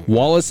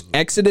 Wallace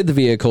exited the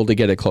vehicle to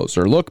get a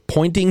closer look,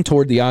 pointing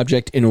toward the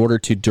object in order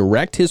to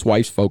direct his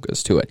wife's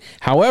focus to it.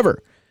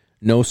 However,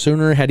 no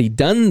sooner had he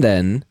done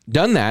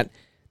that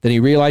than he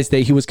realized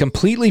that he was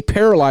completely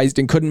paralyzed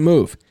and couldn't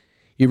move.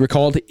 He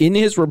recalled in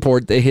his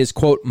report that his,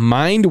 quote,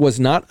 mind was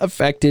not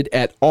affected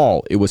at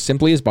all. It was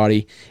simply his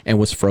body and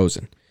was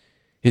frozen.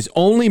 His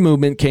only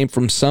movement came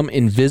from some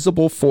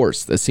invisible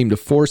force that seemed to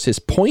force his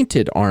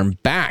pointed arm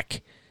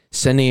back,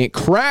 sending it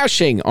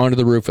crashing onto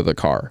the roof of the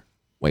car.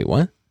 Wait,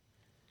 what?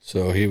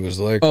 So he was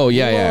like, Oh,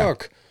 yeah,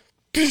 look.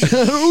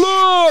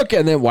 Look!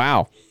 And then,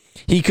 wow.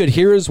 He could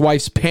hear his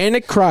wife's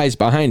panic cries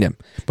behind him,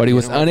 but he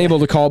was unable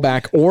to call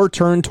back or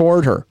turn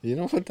toward her. You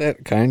know what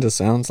that kind of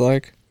sounds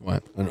like?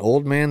 What? An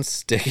old man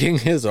sticking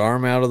his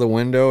arm out of the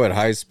window at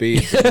high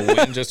speed, and the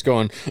wind just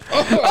going,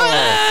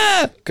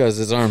 because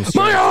his arm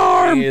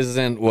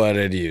isn't what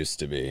it used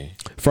to be.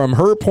 From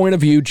her point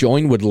of view,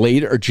 Joan would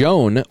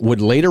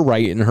later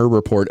write in her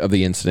report of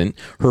the incident,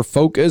 her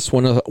focus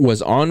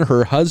was on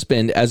her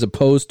husband as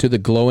opposed to the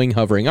glowing,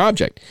 hovering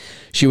object.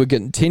 She would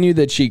continue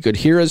that she could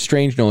hear a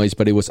strange noise,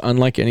 but it was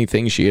unlike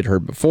anything she had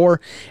heard before,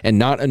 and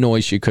not a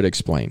noise she could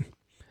explain.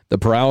 The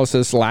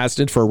paralysis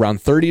lasted for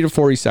around 30 to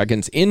 40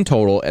 seconds in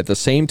total. At the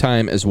same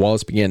time as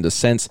Wallace began to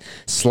sense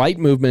slight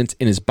movement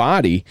in his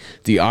body,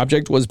 the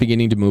object was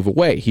beginning to move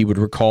away. He would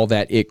recall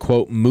that it,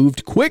 quote,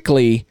 moved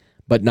quickly,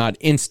 but not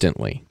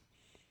instantly.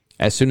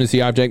 As soon as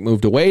the object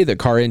moved away, the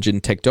car engine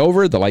ticked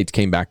over, the lights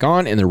came back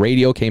on, and the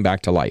radio came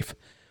back to life.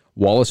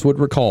 Wallace would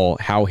recall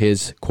how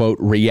his, quote,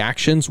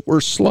 reactions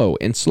were slow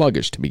and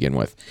sluggish to begin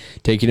with,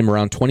 taking him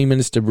around 20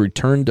 minutes to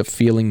return to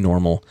feeling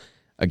normal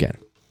again.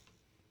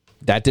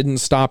 That didn't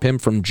stop him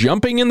from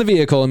jumping in the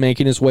vehicle and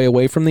making his way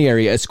away from the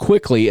area as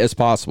quickly as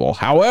possible.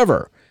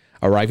 However,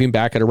 arriving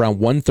back at around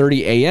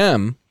 1:30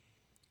 a.m.,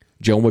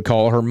 Joan would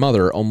call her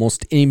mother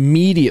almost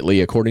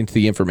immediately, according to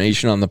the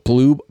information on the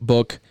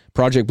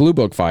Project Blue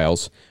Book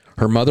files.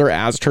 Her mother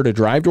asked her to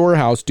drive to her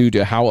house due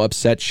to how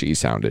upset she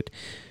sounded.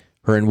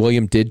 Her and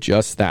William did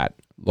just that.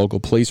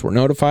 Local police were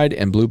notified,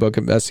 and Blue Book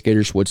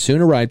investigators would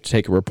soon arrive to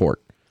take a report.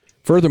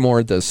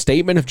 Furthermore, the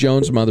statement of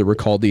Joan's mother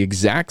recalled the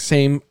exact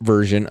same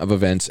version of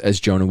events as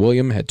Joan and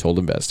William had told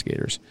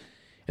investigators.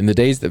 In the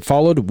days that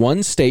followed,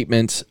 Want's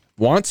statements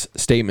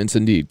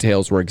and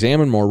details were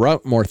examined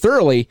more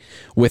thoroughly,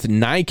 with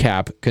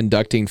NICAP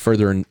conducting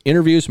further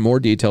interviews.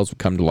 More details would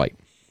come to light.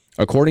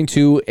 According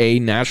to a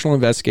National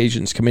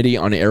Investigations Committee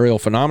on Aerial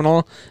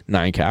Phenomena,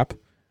 NICAP,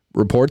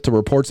 the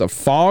reports of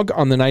fog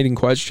on the night in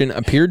question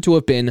appeared to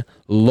have been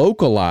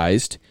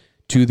localized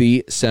to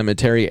the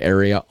cemetery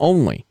area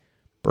only,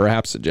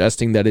 perhaps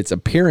suggesting that its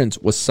appearance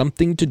was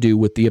something to do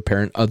with the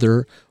apparent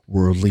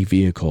otherworldly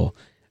vehicle,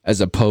 as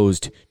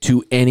opposed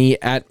to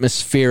any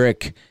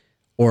atmospheric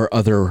or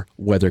other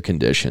weather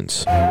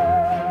conditions.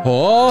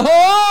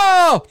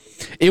 Oh!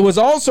 It was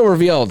also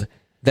revealed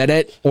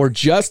that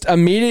just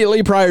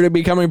immediately prior to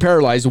becoming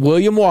paralyzed,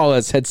 William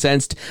Wallace had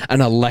sensed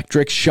an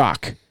electric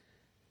shock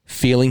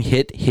feeling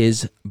hit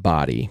his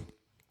body.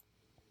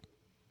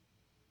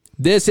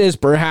 This is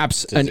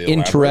perhaps an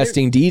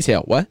interesting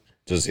detail. What?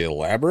 Does he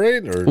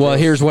elaborate? Or well,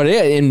 here's what it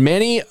is. In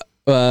many,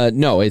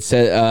 it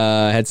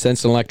said had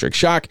sensed an electric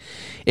shock.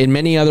 In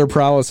many other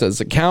paralysis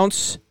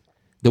accounts,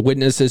 the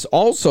witnesses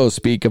also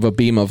speak of a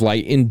beam of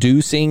light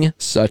inducing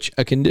such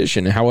a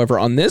condition. However,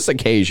 on this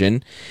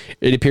occasion,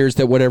 it appears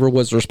that whatever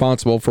was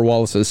responsible for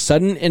Wallace's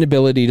sudden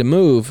inability to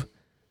move,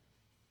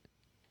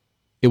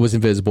 it was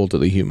invisible to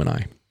the human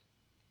eye.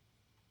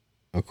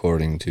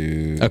 According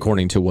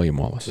to William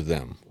Wallace. To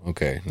them.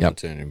 Okay. Not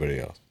to anybody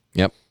else.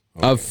 Yep.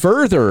 Okay. Of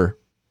further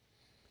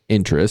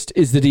interest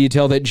is the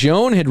detail that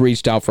Joan had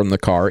reached out from the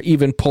car,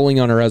 even pulling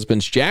on her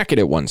husband's jacket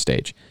at one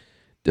stage.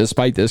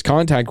 Despite this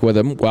contact with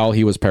him while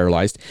he was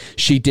paralyzed,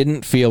 she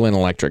didn't feel an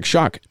electric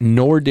shock,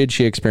 nor did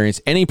she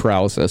experience any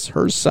paralysis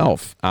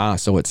herself.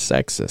 So it's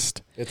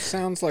sexist. It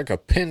sounds like a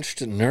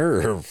pinched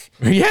nerve.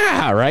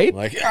 Yeah, right?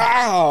 Like,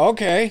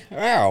 okay.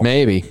 Ow.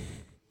 Maybe.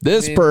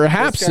 This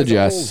perhaps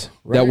suggests old,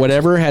 right? That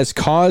whatever has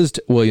caused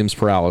William's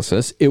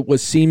paralysis, it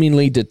was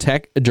seemingly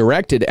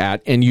directed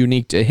at and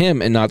unique to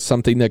him and not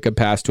something that could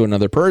pass to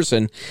another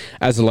person,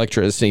 as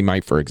electricity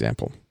might, for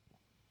example.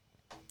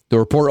 The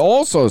report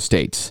also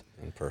states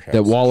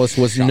that Wallace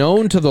was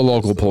known to the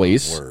local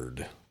police,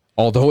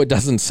 although it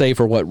doesn't say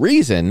for what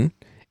reason.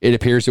 It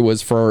appears it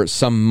was for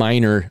some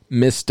minor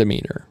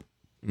misdemeanor.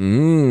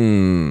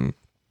 3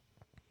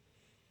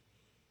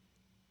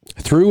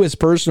 Through his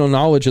personal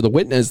knowledge of the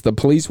witness, the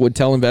police would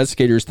tell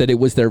investigators that it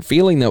was their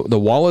feeling that the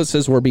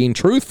Wallaces were being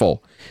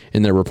truthful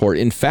in their report.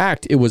 In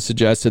fact, it was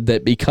suggested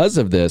that because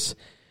of this,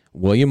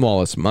 William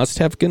Wallace must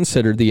have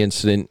considered the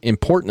incident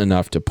important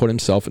enough to put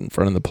himself in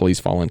front of the police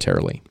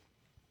voluntarily.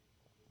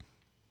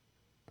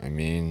 I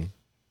mean,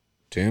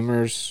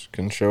 tumors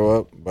can show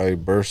up by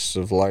bursts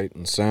of light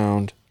and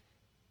sound.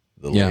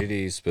 The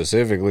lady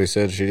specifically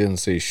said she didn't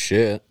see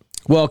shit.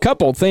 Well, a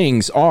couple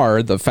things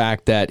are the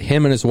fact that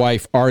him and his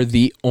wife are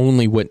the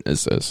only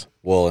witnesses.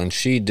 Well, and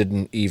she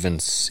didn't even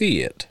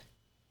see it.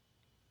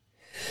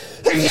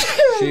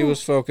 She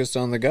was focused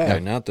on the guy,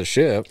 not the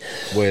ship,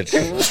 which...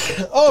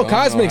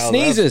 Cosmic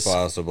sneezes. That's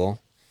possible.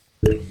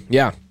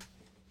 Yeah.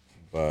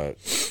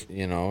 But,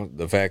 you know,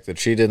 the fact that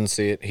she didn't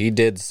see it, he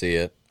did see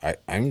it.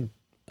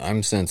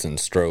 I'm sensing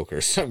stroke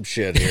or some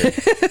shit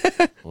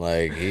here.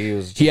 Like, he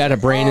was... He had a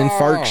brain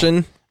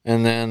infarction.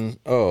 And then,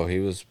 he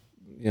was,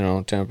 you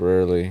know,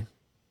 temporarily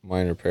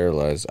minor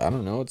paralyzed. I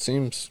don't know. It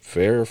seems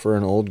fair for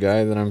an old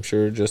guy that I'm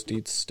sure just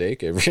eats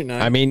steak every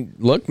night. I mean,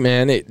 look,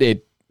 man,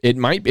 it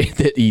might be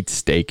that eats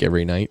steak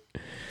every night.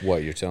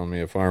 What, you're telling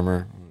me a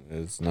farmer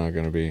is not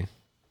going to be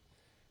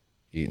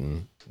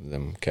eating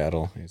them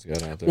cattle he's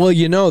got out there? Well,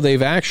 you know,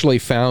 they've actually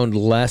found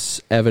less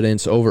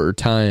evidence over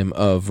time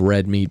of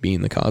red meat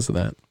being the cause of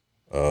that.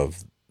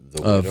 Of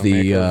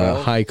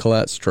the high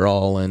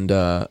cholesterol and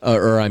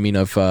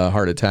of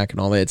heart attack and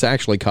all that. It's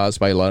actually caused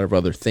by a lot of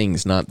other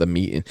things, not the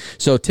meat.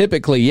 So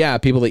typically,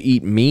 people that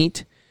eat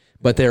meat,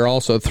 but they're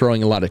also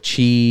throwing a lot of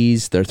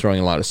cheese, they're throwing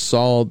a lot of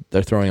salt,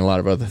 they're throwing a lot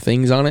of other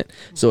things on it.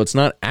 So it's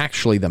not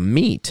actually the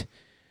meat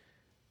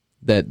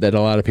that a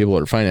lot of people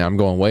are finding. I'm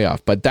going way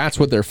off, but that's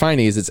what they're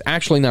finding is it's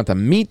actually not the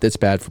meat that's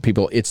bad for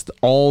people. It's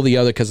all the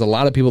other, because a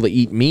lot of people that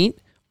eat meat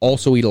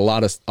also eat a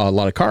lot of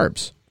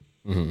carbs.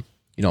 Mm-hmm.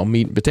 You know,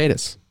 meat and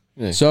potatoes.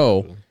 Yeah,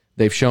 so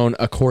they've shown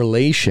a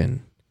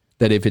correlation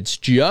that if it's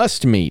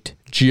just meat,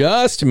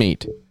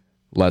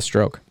 less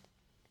stroke.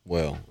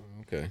 Well,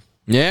 okay.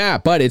 Yeah,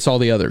 but it's all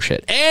the other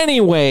shit.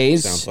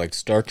 Anyways. Sounds like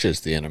starch is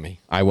the enemy.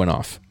 I went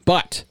off.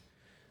 But,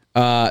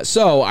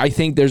 so I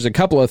think there's a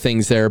couple of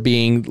things there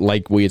being,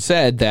 like we had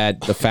said,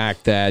 that the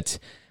fact that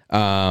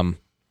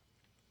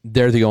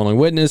they're the only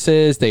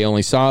witnesses, they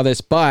only saw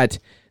this, but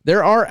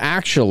there are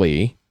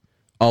actually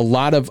a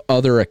lot of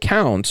other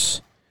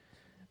accounts.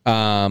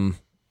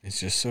 It's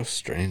just so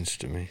strange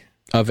to me.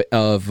 Of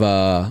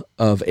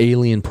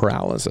alien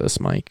paralysis,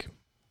 Mike.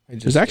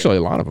 There's actually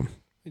a lot of them.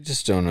 I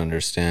just don't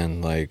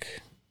understand,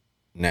 like,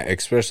 now,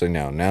 especially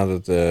now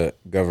that the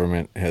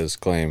government has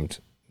claimed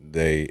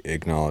they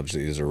acknowledge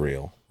these are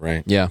real,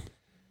 right? Yeah.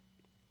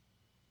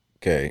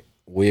 Okay,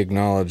 we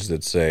acknowledge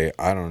that, say,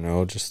 I don't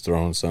know, just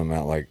throwing something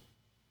out like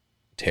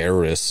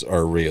terrorists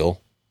are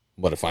real,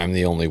 but if I'm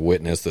the only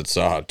witness that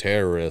saw a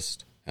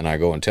terrorist and I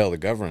go and tell the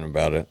government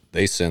about it,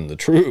 they send the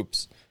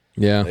troops.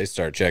 Yeah. They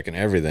start checking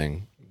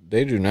everything.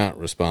 They do not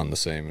respond the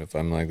same if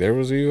I'm like, there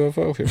was a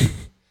UFO here.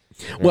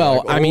 Well,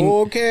 like, I mean,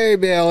 okay,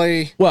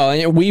 Billy.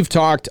 Well, we've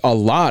talked a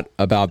lot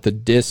about the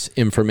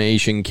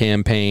disinformation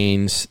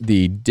campaigns,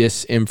 the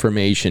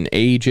disinformation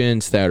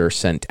agents that are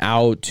sent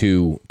out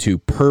to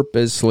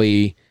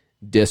purposely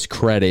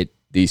discredit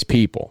these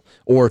people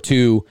or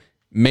to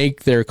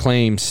make their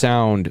claims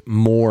sound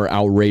more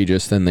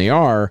outrageous than they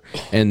are,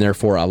 and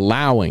therefore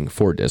allowing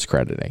for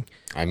discrediting.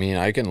 I mean,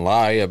 I can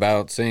lie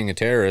about seeing a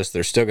terrorist.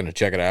 They're still going to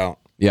check it out.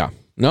 Yeah.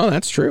 No,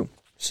 that's true.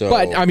 So,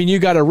 but, I mean, you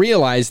got to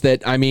realize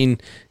that, I mean,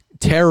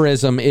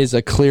 terrorism is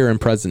a clear and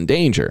present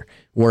danger,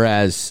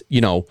 whereas, you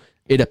know,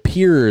 it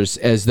appears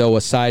as though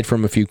aside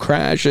from a few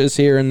crashes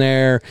here and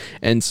there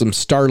and some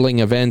startling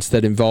events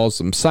that involve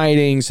some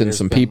sightings and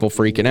some people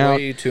freaking out.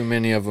 Way too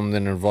many of them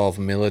that involve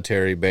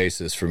military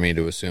bases for me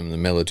to assume the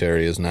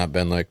military has not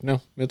been like, no,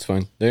 it's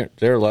fine. They're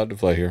allowed to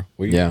fly here.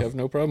 We have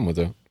no problem with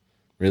it.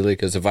 Really?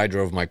 Because if I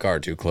drove my car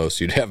too close,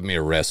 you'd have me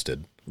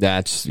arrested.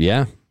 That's,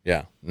 yeah.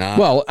 Yeah.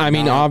 Well, I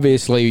mean,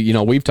 obviously, you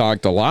know, we've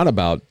talked a lot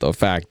about the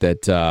fact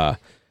that,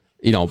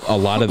 you know, a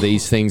lot of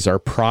these things are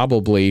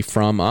probably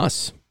from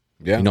us.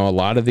 Yeah. You know, a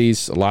lot of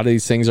these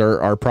things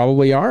are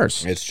probably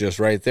ours. It's just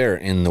right there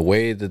in the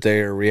way that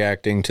they are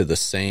reacting to the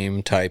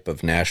same type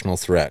of national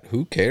threat.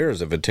 Who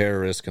cares if a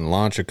terrorist can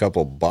launch a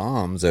couple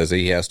bombs as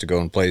he has to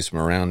go and place them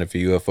around if a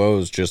UFO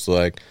is just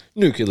like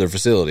nuclear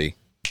facility.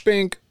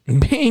 Bink.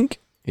 Bink.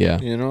 Yeah.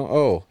 You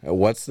know,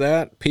 what's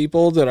that?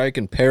 People that I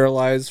can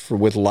paralyze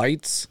with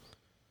lights?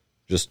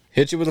 Just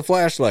hit you with a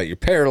flashlight. You're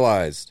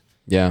paralyzed.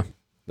 Yeah.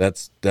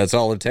 That's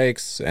all it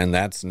takes, and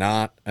that's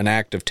not an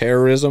act of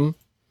terrorism.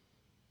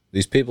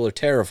 These people are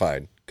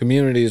terrified.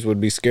 Communities would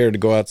be scared to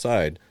go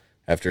outside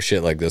after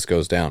shit like this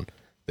goes down.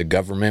 The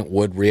government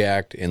would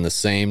react in the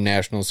same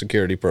national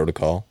security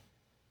protocol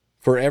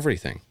for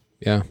everything.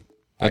 Yeah.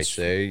 I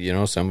say, you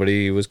know,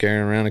 somebody was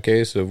carrying around a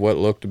case of what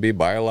looked to be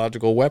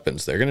biological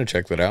weapons. They're going to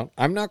check that out.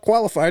 I'm not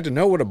qualified to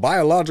know what a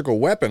biological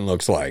weapon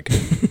looks like.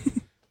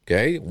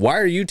 Okay? Why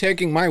are you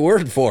taking my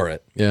word for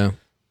it? Yeah.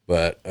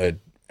 But an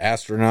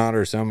astronaut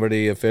or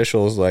somebody,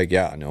 officials like,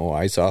 yeah, no,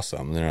 I saw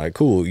some. And they're like,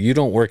 cool, you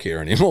don't work here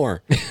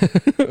anymore.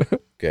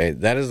 Okay,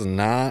 that is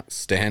not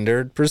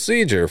standard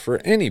procedure for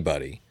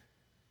anybody.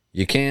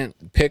 You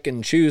can't pick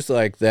and choose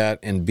like that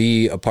and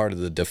be a part of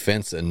the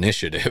defense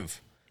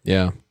initiative.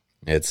 Yeah.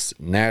 It's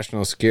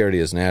national security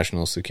is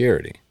national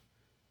security.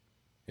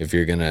 If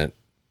you're going to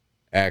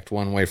act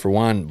one way for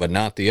one, but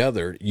not the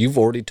other, you've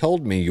already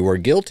told me you are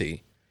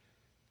guilty.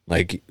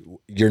 Like,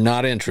 you're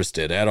not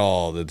interested at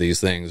all that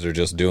these things are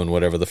just doing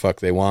whatever the fuck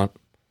they want.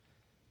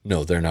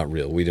 No, they're not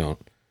real. We don't.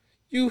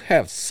 You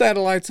have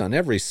satellites on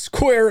every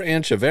square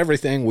inch of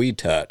everything we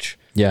touch.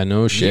 Yeah,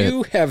 no shit.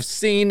 You have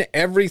seen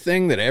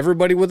everything that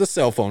everybody with a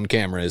cell phone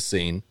camera has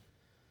seen.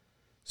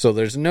 So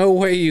there's no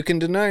way you can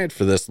deny it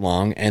for this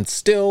long and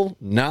still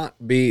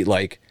not be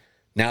like,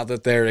 now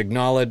that they're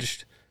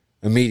acknowledged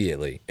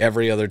immediately.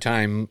 Every other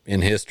time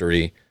in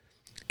history,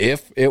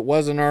 if it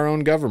wasn't our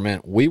own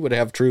government, we would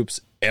have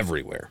troops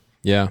everywhere.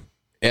 Yeah.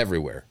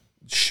 Everywhere.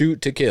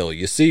 Shoot to kill.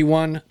 You see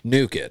one,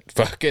 nuke it.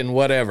 Fucking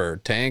whatever.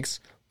 Tanks,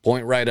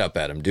 point right up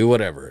at them. Do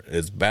whatever.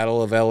 It's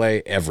Battle of LA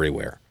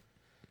everywhere.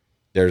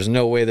 There's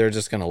no way they're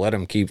just going to let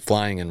them keep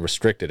flying in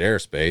restricted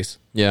airspace.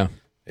 Yeah.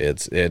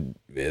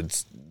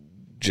 It's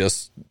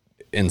just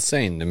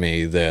insane to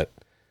me that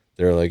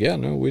they're like, yeah,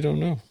 no, we don't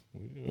know.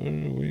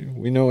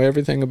 We know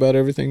everything about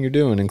everything you're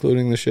doing,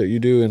 including the shit you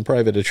do in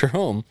private at your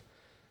home.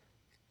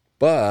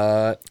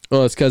 But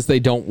well, it's because they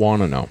don't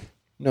want to know.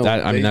 No,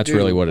 that's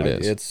really what it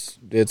is.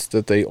 It's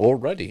that they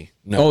already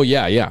know. Oh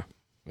yeah, yeah.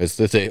 It's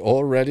that they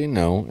already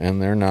know,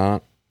 and they're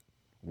not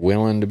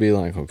willing to be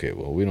like, okay,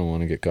 well, we don't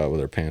want to get caught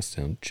with our pants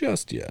down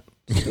just yet.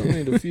 Still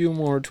need a few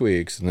more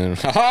tweaks, and then,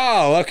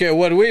 look at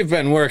what we've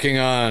been working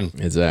on.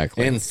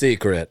 Exactly. In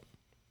secret.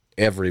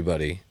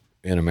 Everybody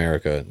in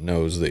America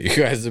knows that you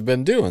guys have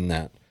been doing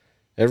that.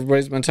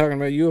 Everybody's been talking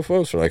about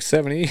UFOs for like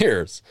 70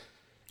 years.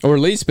 Or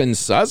at least been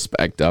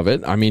suspect of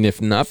it. I mean,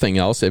 if nothing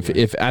else,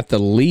 if at the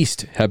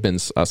least have been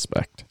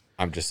suspect.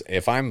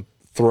 If I'm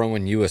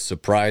throwing you a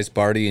surprise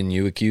party and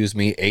you accuse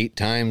me 8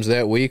 times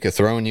that week of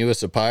throwing you a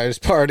surprise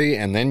party,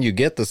 and then you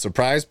get the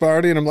surprise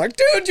party and I'm like,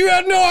 dude, you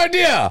had no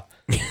idea.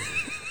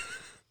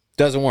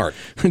 Doesn't work.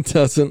 It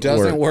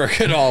doesn't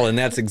work at all. And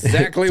that's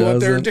exactly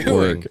what they're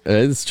doing.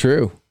 It's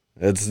true.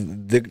 It's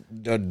the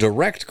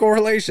direct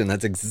correlation.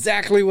 That's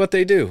exactly what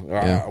they do.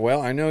 Yeah.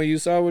 Well, I know you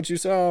saw what you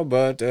saw,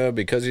 but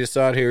because you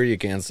saw it here, you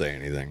can't say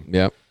anything.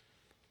 Yep.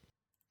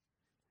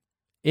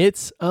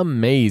 It's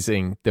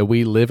amazing that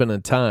we live in a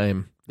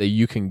time that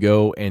you can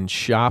go and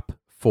shop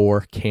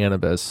for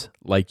cannabis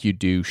like you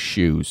do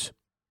shoes.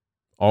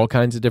 All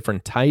kinds of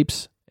different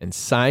types and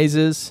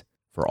sizes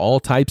for all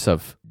types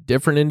of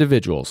different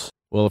individuals.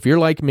 Well, if you're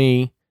like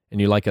me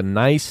and you like a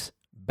nice,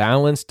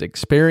 balanced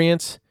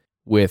experience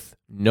with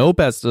no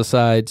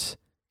pesticides,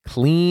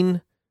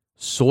 clean,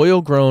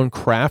 soil-grown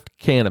craft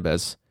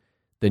cannabis,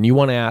 then you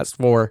want to ask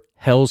for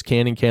Hell's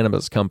Canning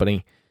Cannabis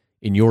Company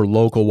in your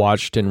local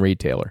Washington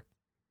retailer.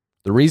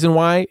 The reason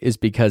why is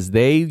because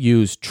they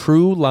use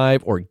true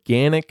live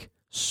organic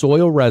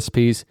soil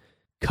recipes,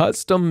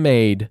 custom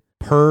made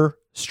per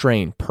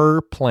strain,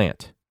 per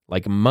plant,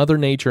 like Mother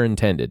Nature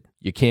intended.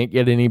 You can't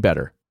get any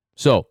better.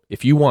 So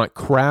if you want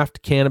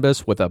craft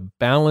cannabis with a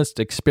balanced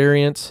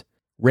experience,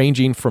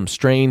 ranging from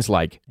strains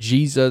like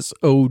Jesus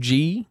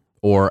OG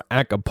or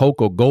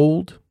Acapulco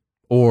Gold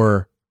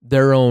or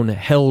their own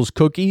Hell's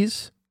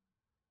Cookies,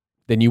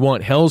 then you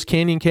want Hell's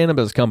Canning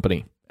Cannabis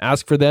Company.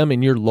 Ask for them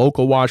in your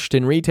local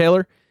Washington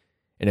retailer,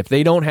 and if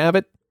they don't have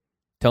it,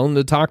 tell them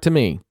to talk to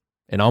me,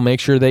 and I'll make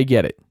sure they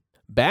get it.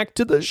 Back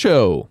to the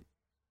show.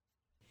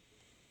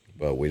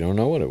 But we don't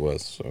know what it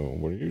was, so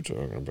what are you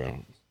talking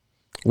about?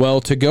 Well,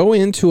 to go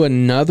into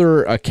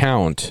another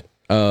account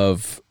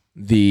of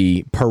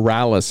the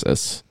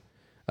paralysis,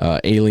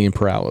 alien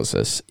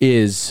paralysis,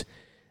 is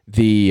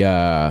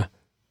the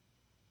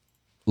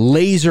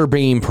laser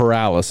beam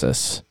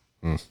paralysis.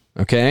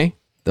 Okay?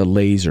 The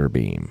laser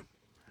beam.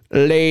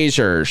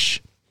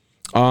 Lasers.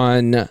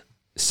 On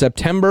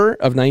September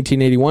of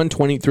 1981,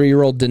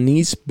 23-year-old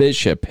Denise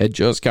Bishop had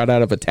just got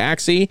out of a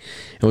taxi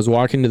and was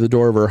walking to the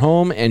door of her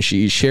home, and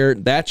she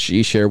shared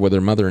with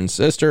her mother and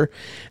sister.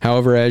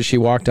 However, as she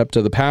walked up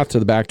to the path to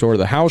the back door of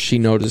the house, she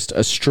noticed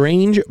a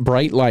strange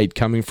bright light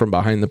coming from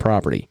behind the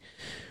property.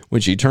 When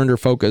she turned her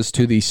focus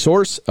to the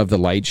source of the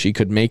light, she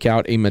could make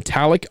out a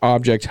metallic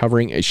object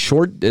hovering a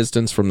short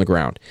distance from the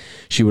ground.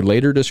 She would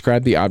later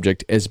describe the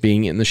object as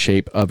being in the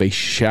shape of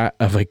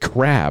a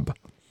crab.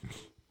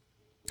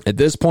 At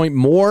this point,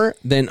 more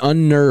than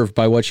unnerved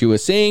by what she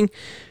was seeing,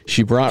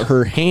 she brought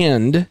her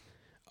hand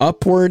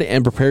upward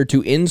and prepared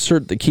to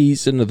insert the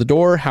keys into the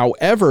door.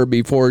 However,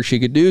 before she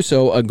could do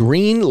so, a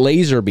green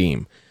laser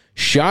beam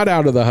shot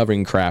out of the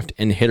hovering craft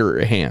and hit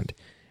her hand.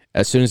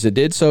 As soon as it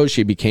did so,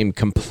 she became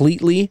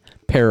completely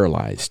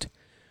paralyzed.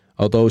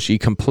 Although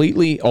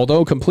completely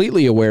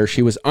aware,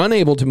 she was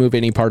unable to move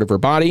any part of her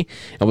body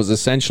and was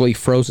essentially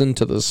frozen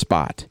to the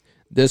spot.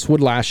 This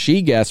would last,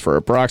 she guessed, for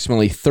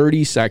approximately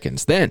 30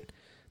 seconds. Then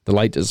the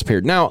light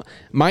disappeared. Now,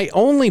 my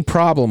only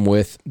problem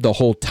with the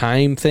whole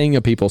time thing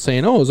of people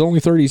saying, oh, it was only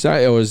 30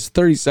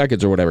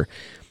 seconds or whatever.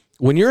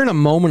 When you're in a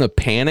moment of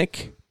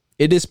panic,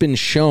 it has been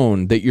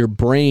shown that your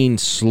brain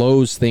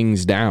slows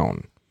things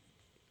down.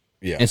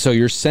 Yeah. And so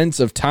your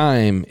sense of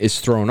time is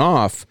thrown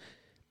off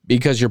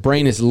because your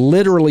brain is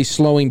literally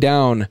slowing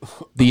down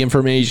the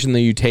information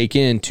that you take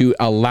in to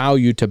allow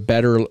you to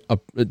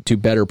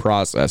better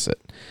process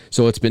it.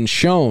 So it's been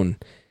shown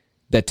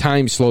that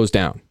time slows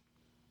down.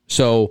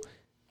 So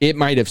it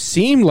might have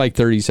seemed like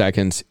 30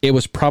 seconds. It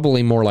was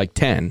probably more like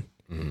 10,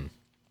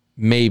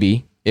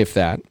 maybe, if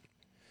that.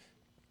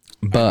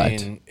 But I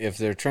mean, if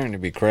they're trying to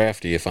be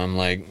crafty, if I'm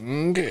like,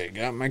 okay,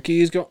 got my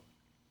keys, go.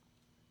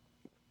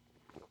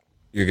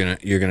 You're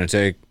gonna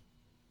take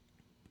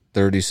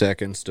 30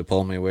 seconds to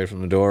pull me away from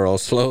the door all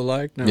slow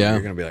like? No, Yeah.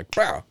 you're gonna be like,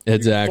 wow.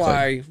 Exactly.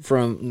 Fly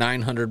from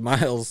 900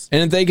 miles.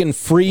 and if they can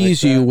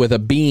freeze you with a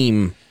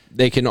beam,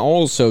 they can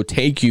also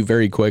take you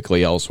very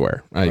quickly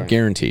elsewhere.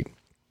 Guaranteed.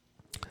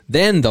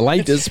 Then the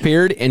light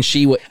disappeared, and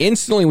she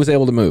instantly was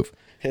able to move.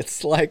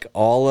 It's like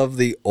all of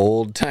the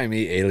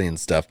old-timey alien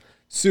stuff.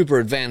 Super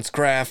advanced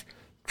craft,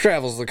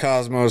 travels the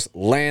cosmos,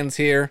 lands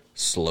here,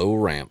 slow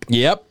ramp.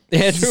 Yep,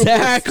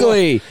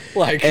 exactly.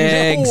 Like,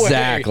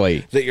 exactly. No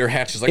way that your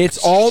hatch is like... It's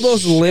all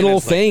those little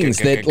things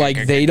that,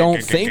 like, they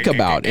don't think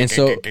about. And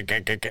so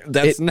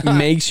that's it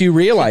makes you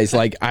realize,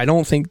 like, I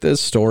don't think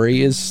this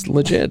story is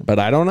legit, but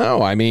I don't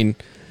know. I mean,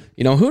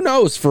 you know, who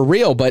knows for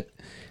real?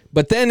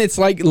 But then it's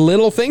like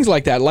little things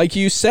like that. Like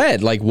you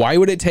said, like, why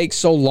would it take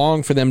so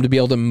long for them to be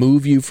able to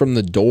move you from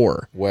the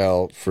door?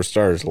 Well, for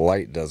starters,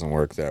 light doesn't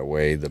work that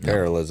way. The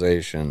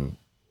paralyzation,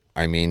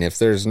 I mean, if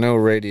there's no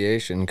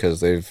radiation,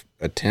 because they've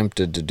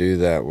attempted to do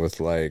that with,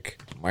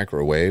 like,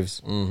 microwaves,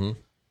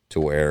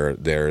 to where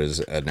there is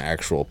an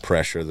actual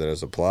pressure that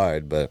is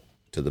applied, but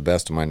to the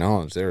best of my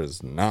knowledge, there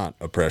is not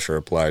a pressure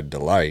applied to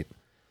light.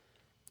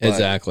 But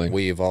Exactly.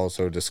 we've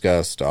also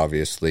discussed,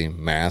 obviously,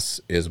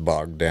 mass is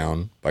bogged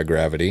down by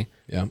gravity.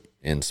 Yeah.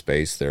 In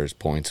space, there's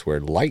points where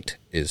light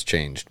is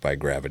changed by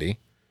gravity.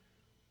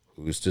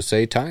 Who's to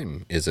say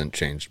time isn't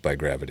changed by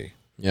gravity?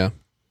 Yeah.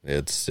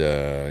 It's,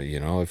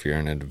 you know, if you're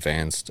in an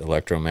advanced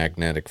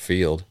electromagnetic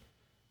field,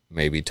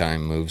 maybe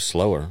time moves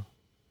slower.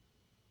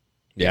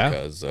 Yeah.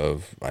 Because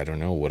of, I don't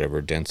know,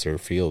 whatever denser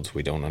fields.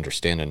 We don't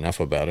understand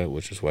enough about it,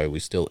 which is why we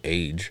still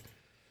age.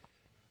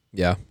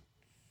 Yeah.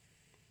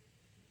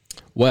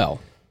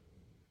 Well,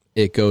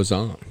 it goes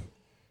on.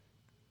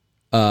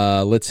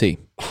 Let's see.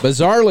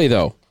 Bizarrely,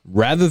 though,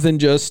 rather than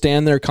just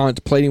stand there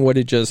contemplating what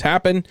had just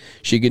happened,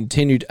 she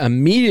continued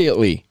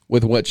immediately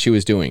with what she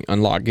was doing,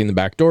 unlocking the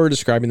back door,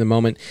 describing the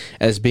moment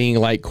as being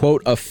like,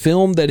 quote, a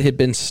film that had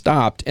been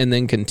stopped and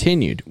then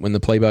continued when the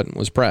play button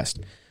was pressed.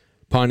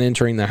 Upon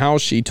entering the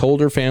house, she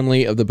told her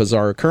family of the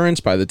bizarre occurrence.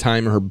 By the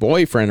time her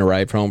boyfriend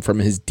arrived home from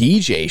his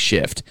DJ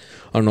shift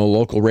on a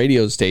local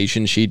radio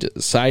station,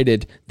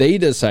 they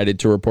decided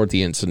to report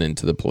the incident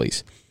to the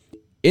police.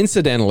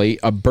 Incidentally,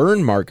 a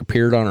burn mark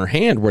appeared on her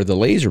hand where the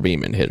laser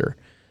beam had hit her.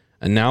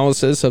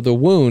 Analysis of the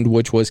wound,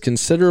 which was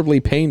considerably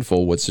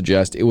painful, would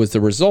suggest it was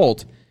the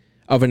result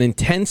of an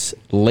intense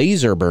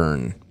laser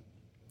burn.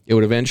 It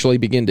would eventually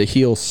begin to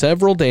heal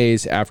several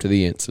days after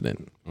the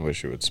incident. I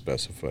wish it would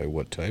specify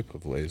what type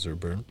of laser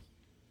burn.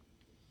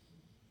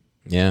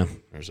 Yeah.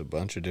 There's a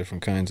bunch of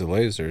different kinds of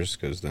lasers,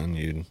 because then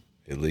you'd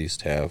at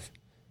least have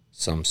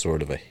some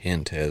sort of a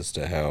hint as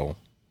to how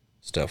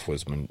stuff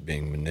was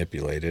being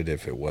manipulated.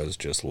 If it was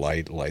just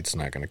light's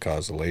not going to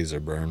cause a laser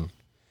burn.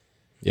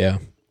 Yeah.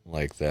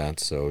 Like that,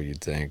 so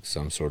you'd think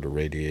some sort of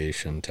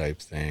radiation type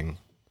thing.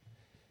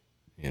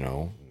 You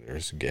know,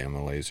 there's gamma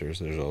lasers,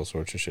 there's all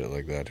sorts of shit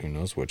like that. Who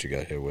knows what you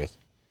got hit with?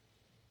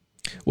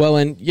 Well,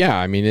 and yeah,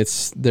 I mean,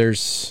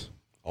 there's...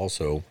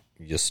 Also,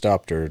 you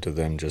stopped her to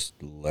then just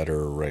let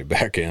her right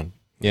back in.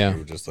 Yeah. You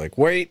were just like,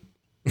 wait.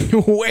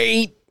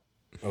 Wait!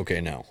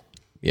 Okay, now.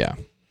 Yeah.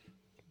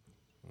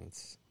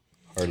 It's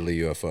hardly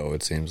UFO.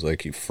 It seems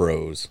like you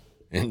froze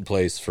in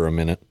place for a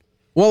minute.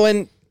 Well,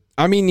 and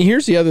I mean,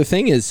 here's the other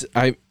thing is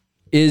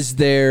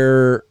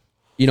there,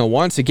 you know,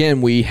 once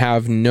again, we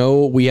have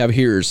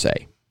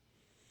hearsay.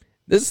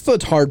 This is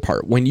the hard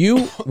part. When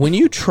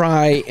you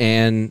try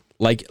and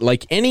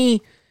like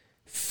any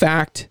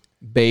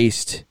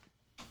fact-based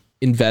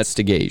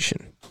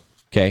investigation,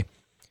 okay,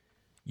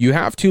 you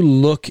have to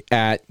look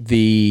at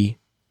the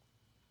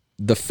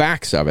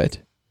facts of it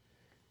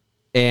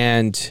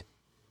and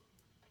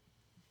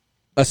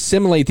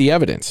assimilate the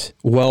evidence.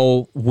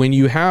 Well, when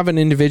you have an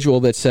individual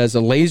that says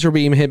a laser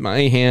beam hit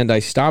my hand, I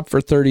stopped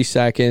for 30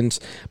 seconds,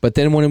 but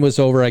then when it was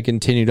over, I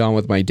continued on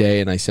with my day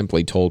and I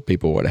simply told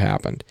people what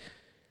happened.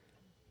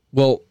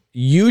 Well,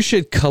 you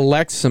should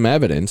collect some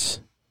evidence.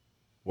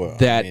 Well,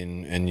 that, I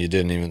mean, and you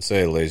didn't even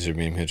say a laser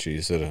beam hit you.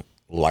 You said a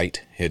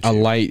light hit you. A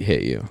light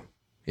hit you.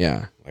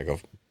 Yeah. Like a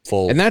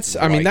full. And that's,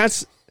 light. I mean,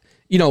 that's,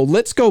 you know,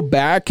 let's go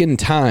back in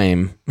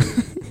time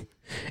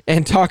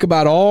and talk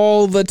about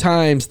all the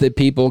times that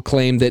people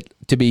claim that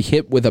to be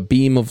hit with a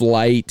beam of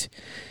light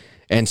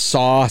and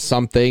saw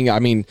something. I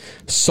mean,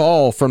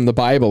 Saul from the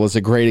Bible is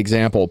a great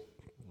example.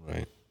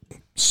 Right.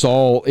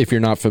 Saul, if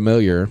you're not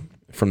familiar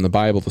from the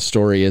Bible, the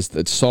story is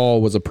that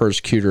Saul was a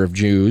persecutor of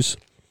Christians.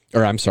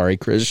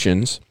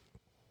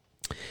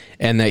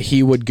 and that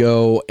he would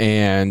go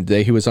and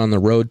that he was on the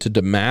road to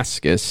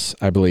Damascus,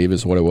 I believe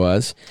is what it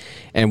was,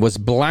 and was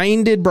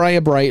blinded by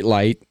a bright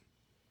light,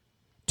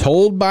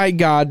 told by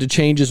God to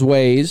change his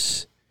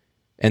ways,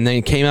 and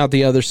then came out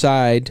the other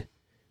side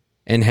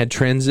and had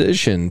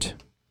transitioned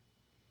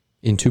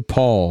into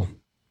Paul.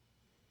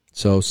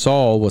 So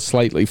Saul was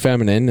slightly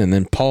feminine, and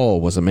then Paul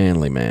was a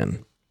manly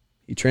man.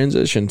 He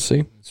transitioned,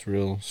 see? It's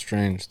real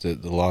strange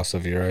that the loss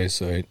of your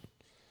eyesight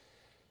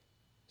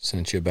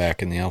sent you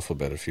back in the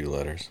alphabet a few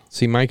letters.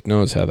 See, Mike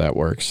knows how that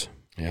works.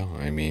 Yeah,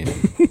 I mean...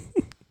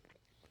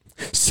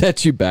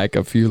 Set you back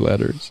a few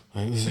letters.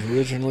 I was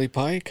originally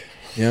Pike.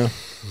 Yeah.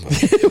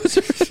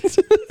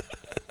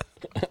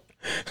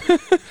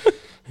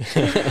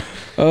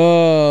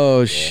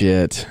 Oh,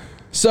 shit.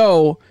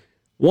 So,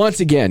 once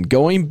again,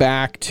 going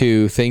back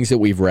to things that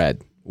we've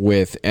read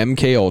with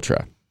MK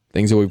Ultra,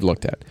 things that we've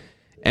looked at.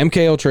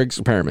 MK Ultra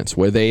experiments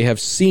where they have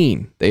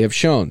shown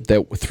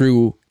that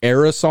through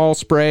aerosol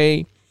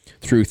spray,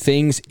 through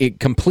things, it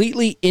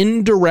completely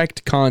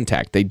indirect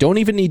contact. They don't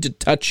even need to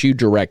touch you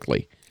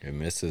directly. It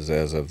misses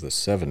as of the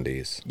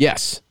 70s.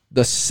 Yes,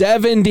 the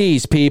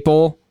 70s,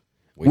 people.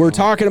 We're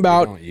talking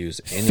about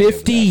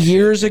 50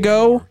 years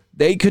ago,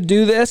 they could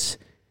do this.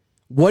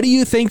 What do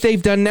you think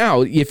they've done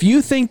now? If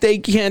you think they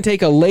can't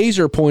take a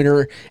laser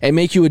pointer and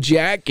make you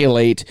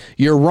ejaculate,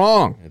 you're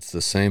wrong. It's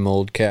the same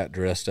old cat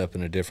dressed up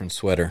in a different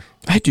sweater.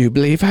 I do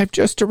believe I've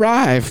just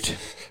arrived.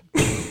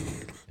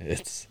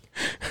 It's...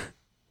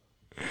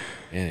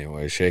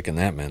 Anyway, shaking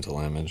that mental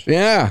image.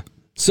 Yeah.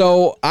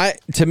 So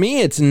to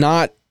me, it's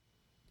not...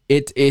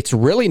 It's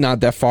really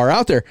not that far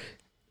out there.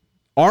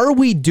 Are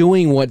we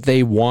doing what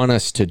they want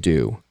us to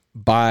do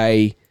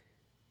by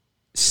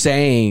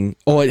saying,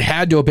 oh, it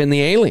had to have been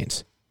the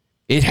aliens?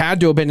 It had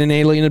to have been an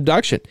alien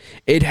abduction.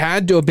 It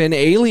had to have been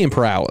alien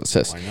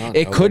paralysis. Why not?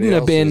 It couldn't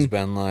have been... Has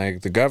been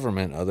like the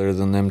government other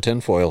than them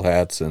tinfoil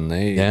hats, and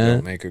they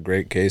don't make a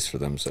great case for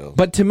themselves.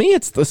 But to me,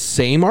 it's the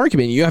same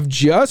argument. You have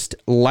just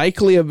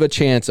likely of a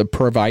chance of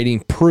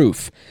providing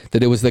proof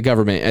that it was the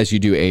government as you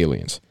do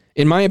aliens.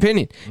 In my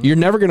opinion, you're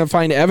never going to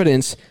find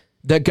evidence.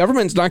 The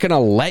government's not going to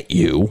let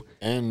you.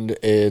 And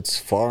it's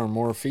far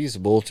more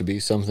feasible to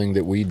be something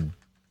that we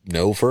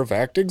know for a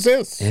fact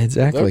exists.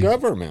 Exactly. The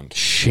government.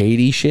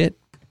 Shady shit.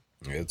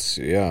 It's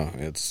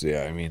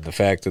I mean, the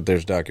fact that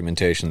there's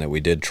documentation that we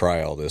did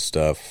try all this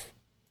stuff.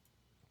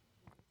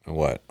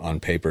 What, on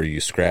paper you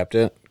scrapped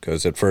it?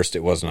 Because at first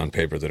it wasn't on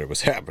paper that it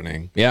was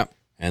happening. Yeah.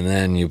 And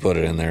then you put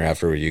it in there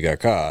after you got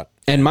caught.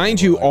 And mind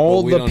you, like,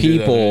 all we the don't do that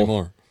people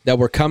anymore. that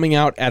were coming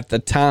out at the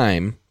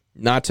time,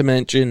 not to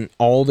mention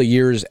all the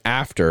years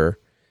after,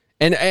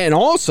 and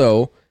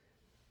also,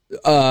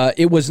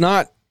 it was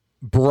not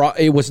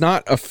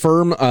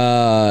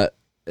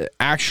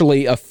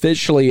actually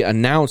officially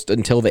announced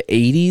until the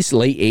 80s,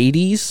 late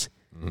 80s,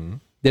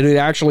 that it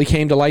actually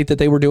came to light that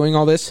they were doing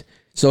all this.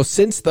 So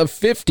since the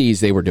 50s,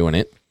 they were doing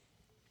it.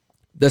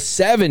 The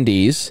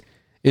 70s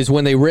is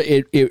when they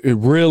it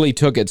really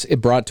took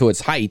it brought to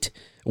its height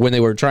when they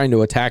were trying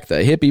to attack the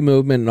hippie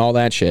movement and all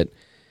that shit.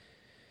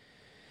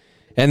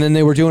 And then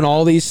they were doing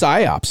all these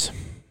psyops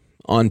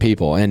on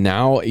people. And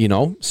now,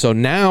 so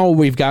now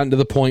we've gotten to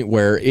the point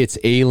where it's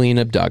alien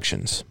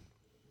abductions.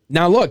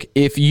 Now, look,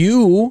 if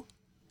you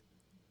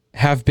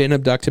have been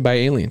abducted by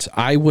aliens,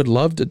 I would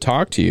love to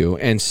talk to you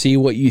and see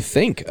what you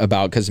think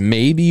about, because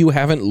maybe you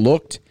haven't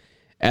looked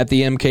at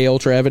the MK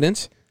Ultra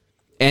evidence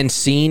and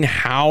seen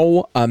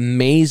how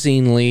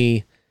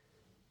amazingly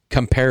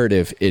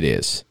comparative it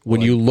is when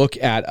you look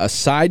at a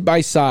side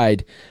by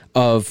side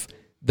of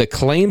the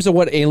claims of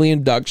what alien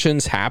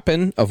abductions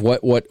happen, of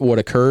what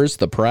occurs,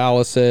 the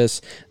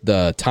paralysis,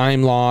 the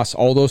time loss,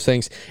 all those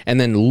things, and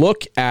then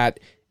look at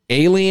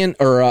alien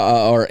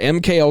or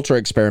MK Ultra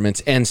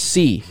experiments and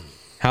see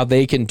how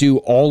they can do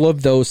all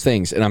of those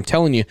things. And I'm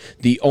telling you,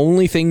 the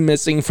only thing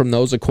missing from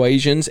those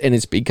equations, and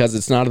it's because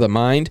it's not of the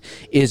mind,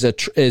 is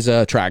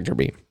a tractor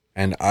beam.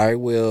 And I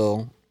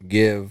will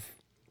give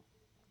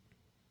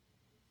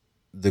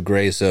the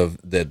grace of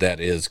that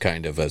is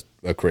kind of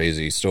a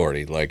crazy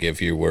story. Like,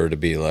 if you were to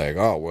be like,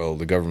 oh, well,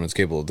 the government's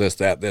capable of this,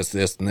 that, this,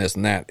 and this,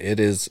 and that, it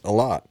is a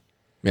lot.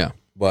 Yeah.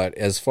 But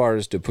as far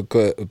as to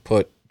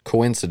put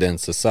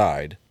coincidence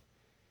aside,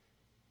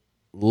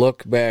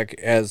 look back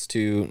as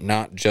to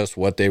not just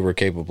what they were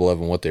capable of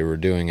and what they were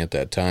doing at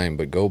that time,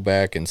 but go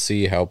back and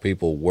see how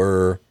people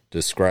were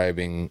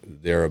describing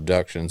their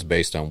abductions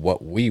based on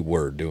what we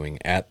were doing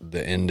at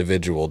the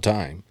individual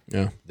time.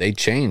 Yeah. They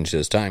change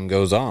as time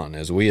goes on,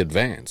 as we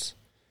advance.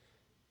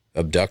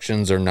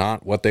 Abductions are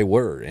not what they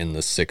were in the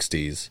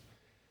 60s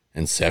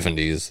and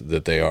 70s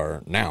that they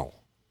are now.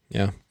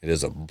 Yeah. It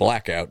is a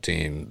blackout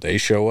team. They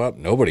show up,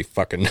 nobody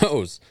fucking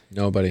knows.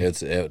 Nobody.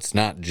 It's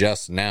not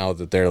just now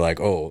that they're like,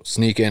 oh,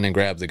 sneak in and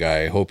grab the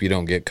guy, hope you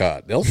don't get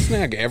caught. They'll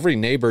snag every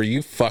neighbor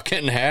you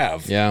fucking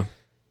have. Yeah.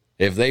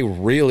 If they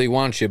really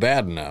want you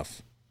bad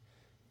enough.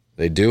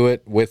 They do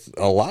it with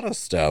a lot of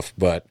stuff,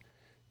 but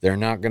they're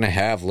not going to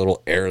have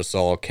little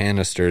aerosol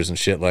canisters and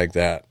shit like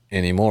that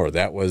anymore.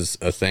 That was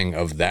a thing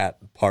of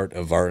that part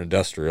of our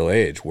industrial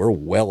age. We're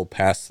well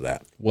past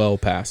that. Well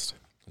past.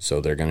 So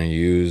they're going to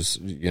use,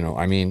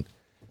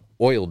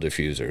 oil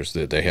diffusers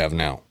that they have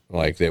now.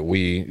 Like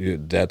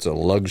that's a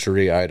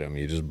luxury item.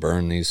 You just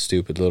burn these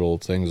stupid little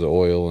things of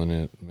oil and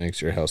it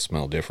makes your house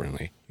smell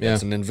differently. Yeah.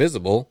 It's an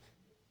invisible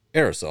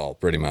aerosol,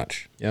 pretty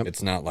much. Yep.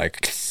 It's not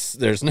like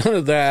there's none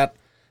of that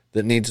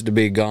needs to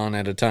be gone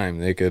at a time.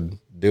 They could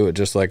do it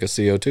just like a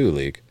CO2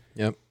 leak.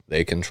 Yep.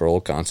 They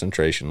control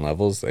concentration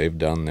levels. They've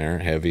done their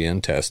heavy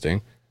end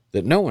testing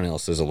that no one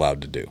else is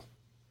allowed to do.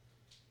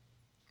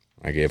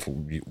 Like if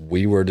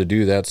we were to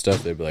do that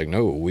stuff, they'd be like,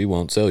 no, we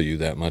won't sell you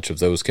that much of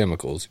those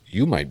chemicals.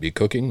 You might be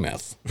cooking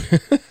meth.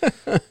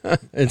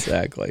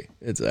 Exactly.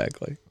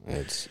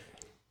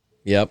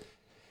 Yep.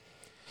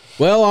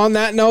 Well, on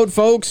that note,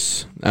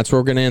 folks, that's where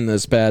we're going to end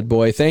this bad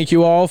boy. Thank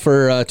you all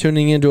for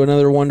tuning into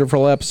another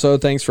wonderful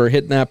episode. Thanks for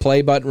hitting that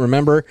play button.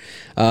 Remember,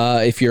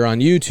 if you're on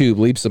YouTube,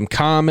 leave some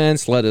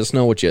comments. Let us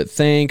know what you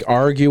think.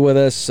 Argue with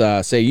us.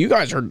 Say, you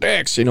guys are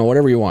dicks.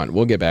 Whatever you want.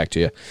 We'll get back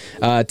to you.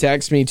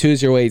 Text me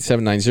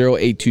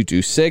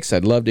 208-790-8226.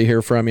 I'd love to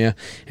hear from you,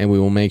 and we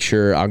will make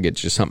sure I'll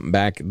get you something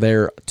back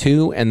there,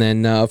 too. And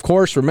then, of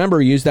course,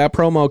 remember, use that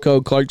promo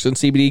code,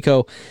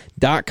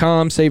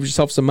 ClarksonCBDCo.com. Save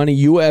yourself some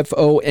money,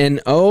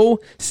 UFONO.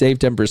 Save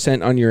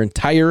 10% on your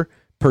entire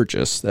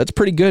purchase. That's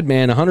pretty good,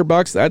 man.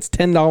 $100, that's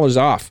 $10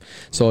 off.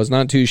 So it's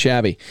not too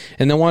shabby.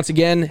 And then once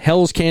again,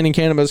 Hell's Canyon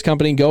Cannabis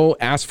Company. Go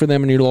ask for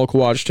them in your local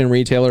Washington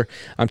retailer.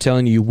 I'm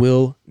telling you, you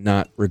will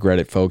not regret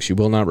it, folks. You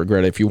will not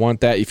regret it. If you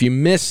want that, if you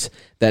miss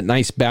that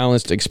nice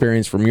balanced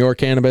experience from your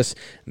cannabis,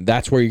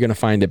 that's where you're going to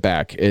find it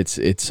back.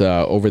 It's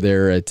over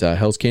there at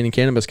Hell's Canyon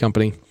Cannabis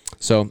Company.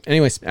 So,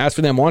 anyways, as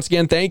for them, once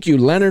again, thank you,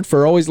 Leonard,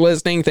 for always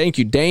listening. Thank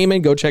you,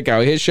 Damon. Go check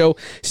out his show,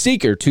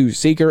 Seeker to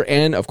Seeker,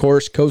 and, of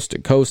course, Coast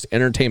to Coast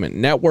Entertainment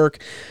Network.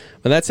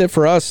 But that's it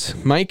for us.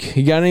 Mike,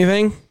 you got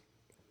anything?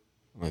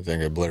 I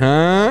think I blurted it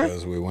out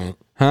as we went.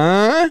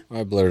 I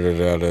blurted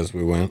it out as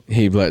we went.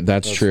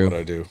 That's true. That's what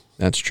I do.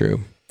 That's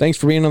true. Thanks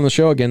for being on the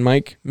show again,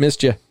 Mike.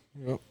 Missed you.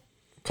 Yep.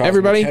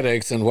 Everybody,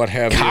 headaches and what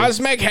have you.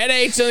 Cosmic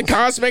headaches and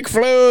cosmic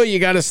flu. You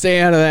got to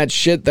stay out of that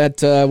shit.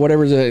 That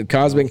whatever the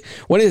cosmic.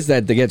 What is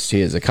that gets to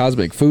you? Is it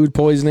cosmic food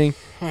poisoning?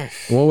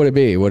 What would it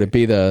be? Would it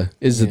be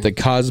is it the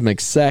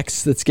cosmic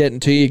sex that's getting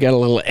to you? You got a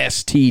little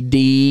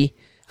STD,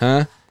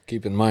 huh?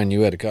 Keep in mind,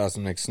 you had a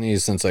cosmic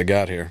sneeze since I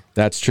got here.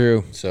 That's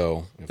true.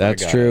 So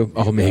that's true.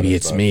 Maybe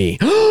it's me.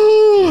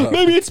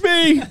 Maybe it's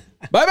me.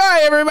 Bye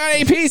bye,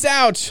 everybody. Peace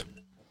out.